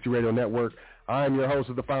High Frequency Radio Network. I am your host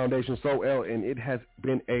of the Foundation, So L, and it has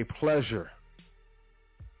been a pleasure.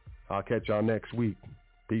 I'll catch y'all next week.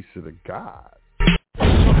 Peace to the gods.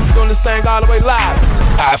 Doing this thing all the way live.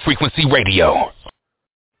 High Frequency Radio.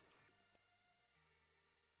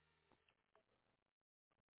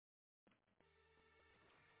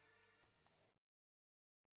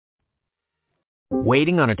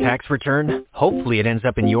 Waiting on a tax return? Hopefully it ends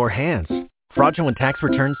up in your hands. Fraudulent tax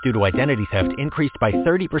returns due to identity theft increased by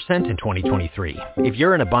 30% in 2023. If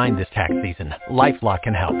you're in a bind this tax season, LifeLock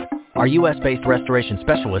can help. Our U.S.-based restoration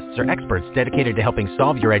specialists are experts dedicated to helping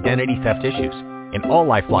solve your identity theft issues. And all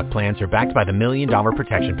LifeLock plans are backed by the $1 Million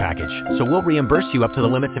Protection Package. So we'll reimburse you up to the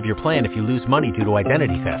limits of your plan if you lose money due to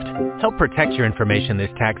identity theft. Help protect your information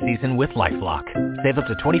this tax season with LifeLock. Save up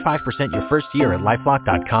to 25% your first year at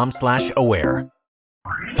LifeLock.com/aware.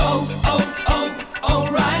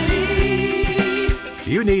 O'Reilly.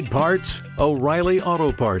 You need parts? O'Reilly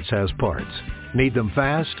Auto Parts has parts. Need them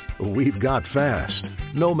fast? We've got fast.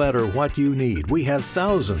 No matter what you need, we have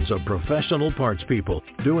thousands of professional parts people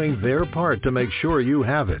doing their part to make sure you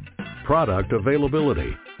have it. Product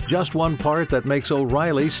availability. Just one part that makes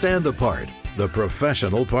O'Reilly stand apart. The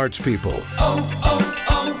professional parts people.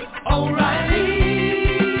 O'Reilly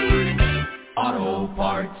Auto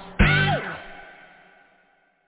Parts.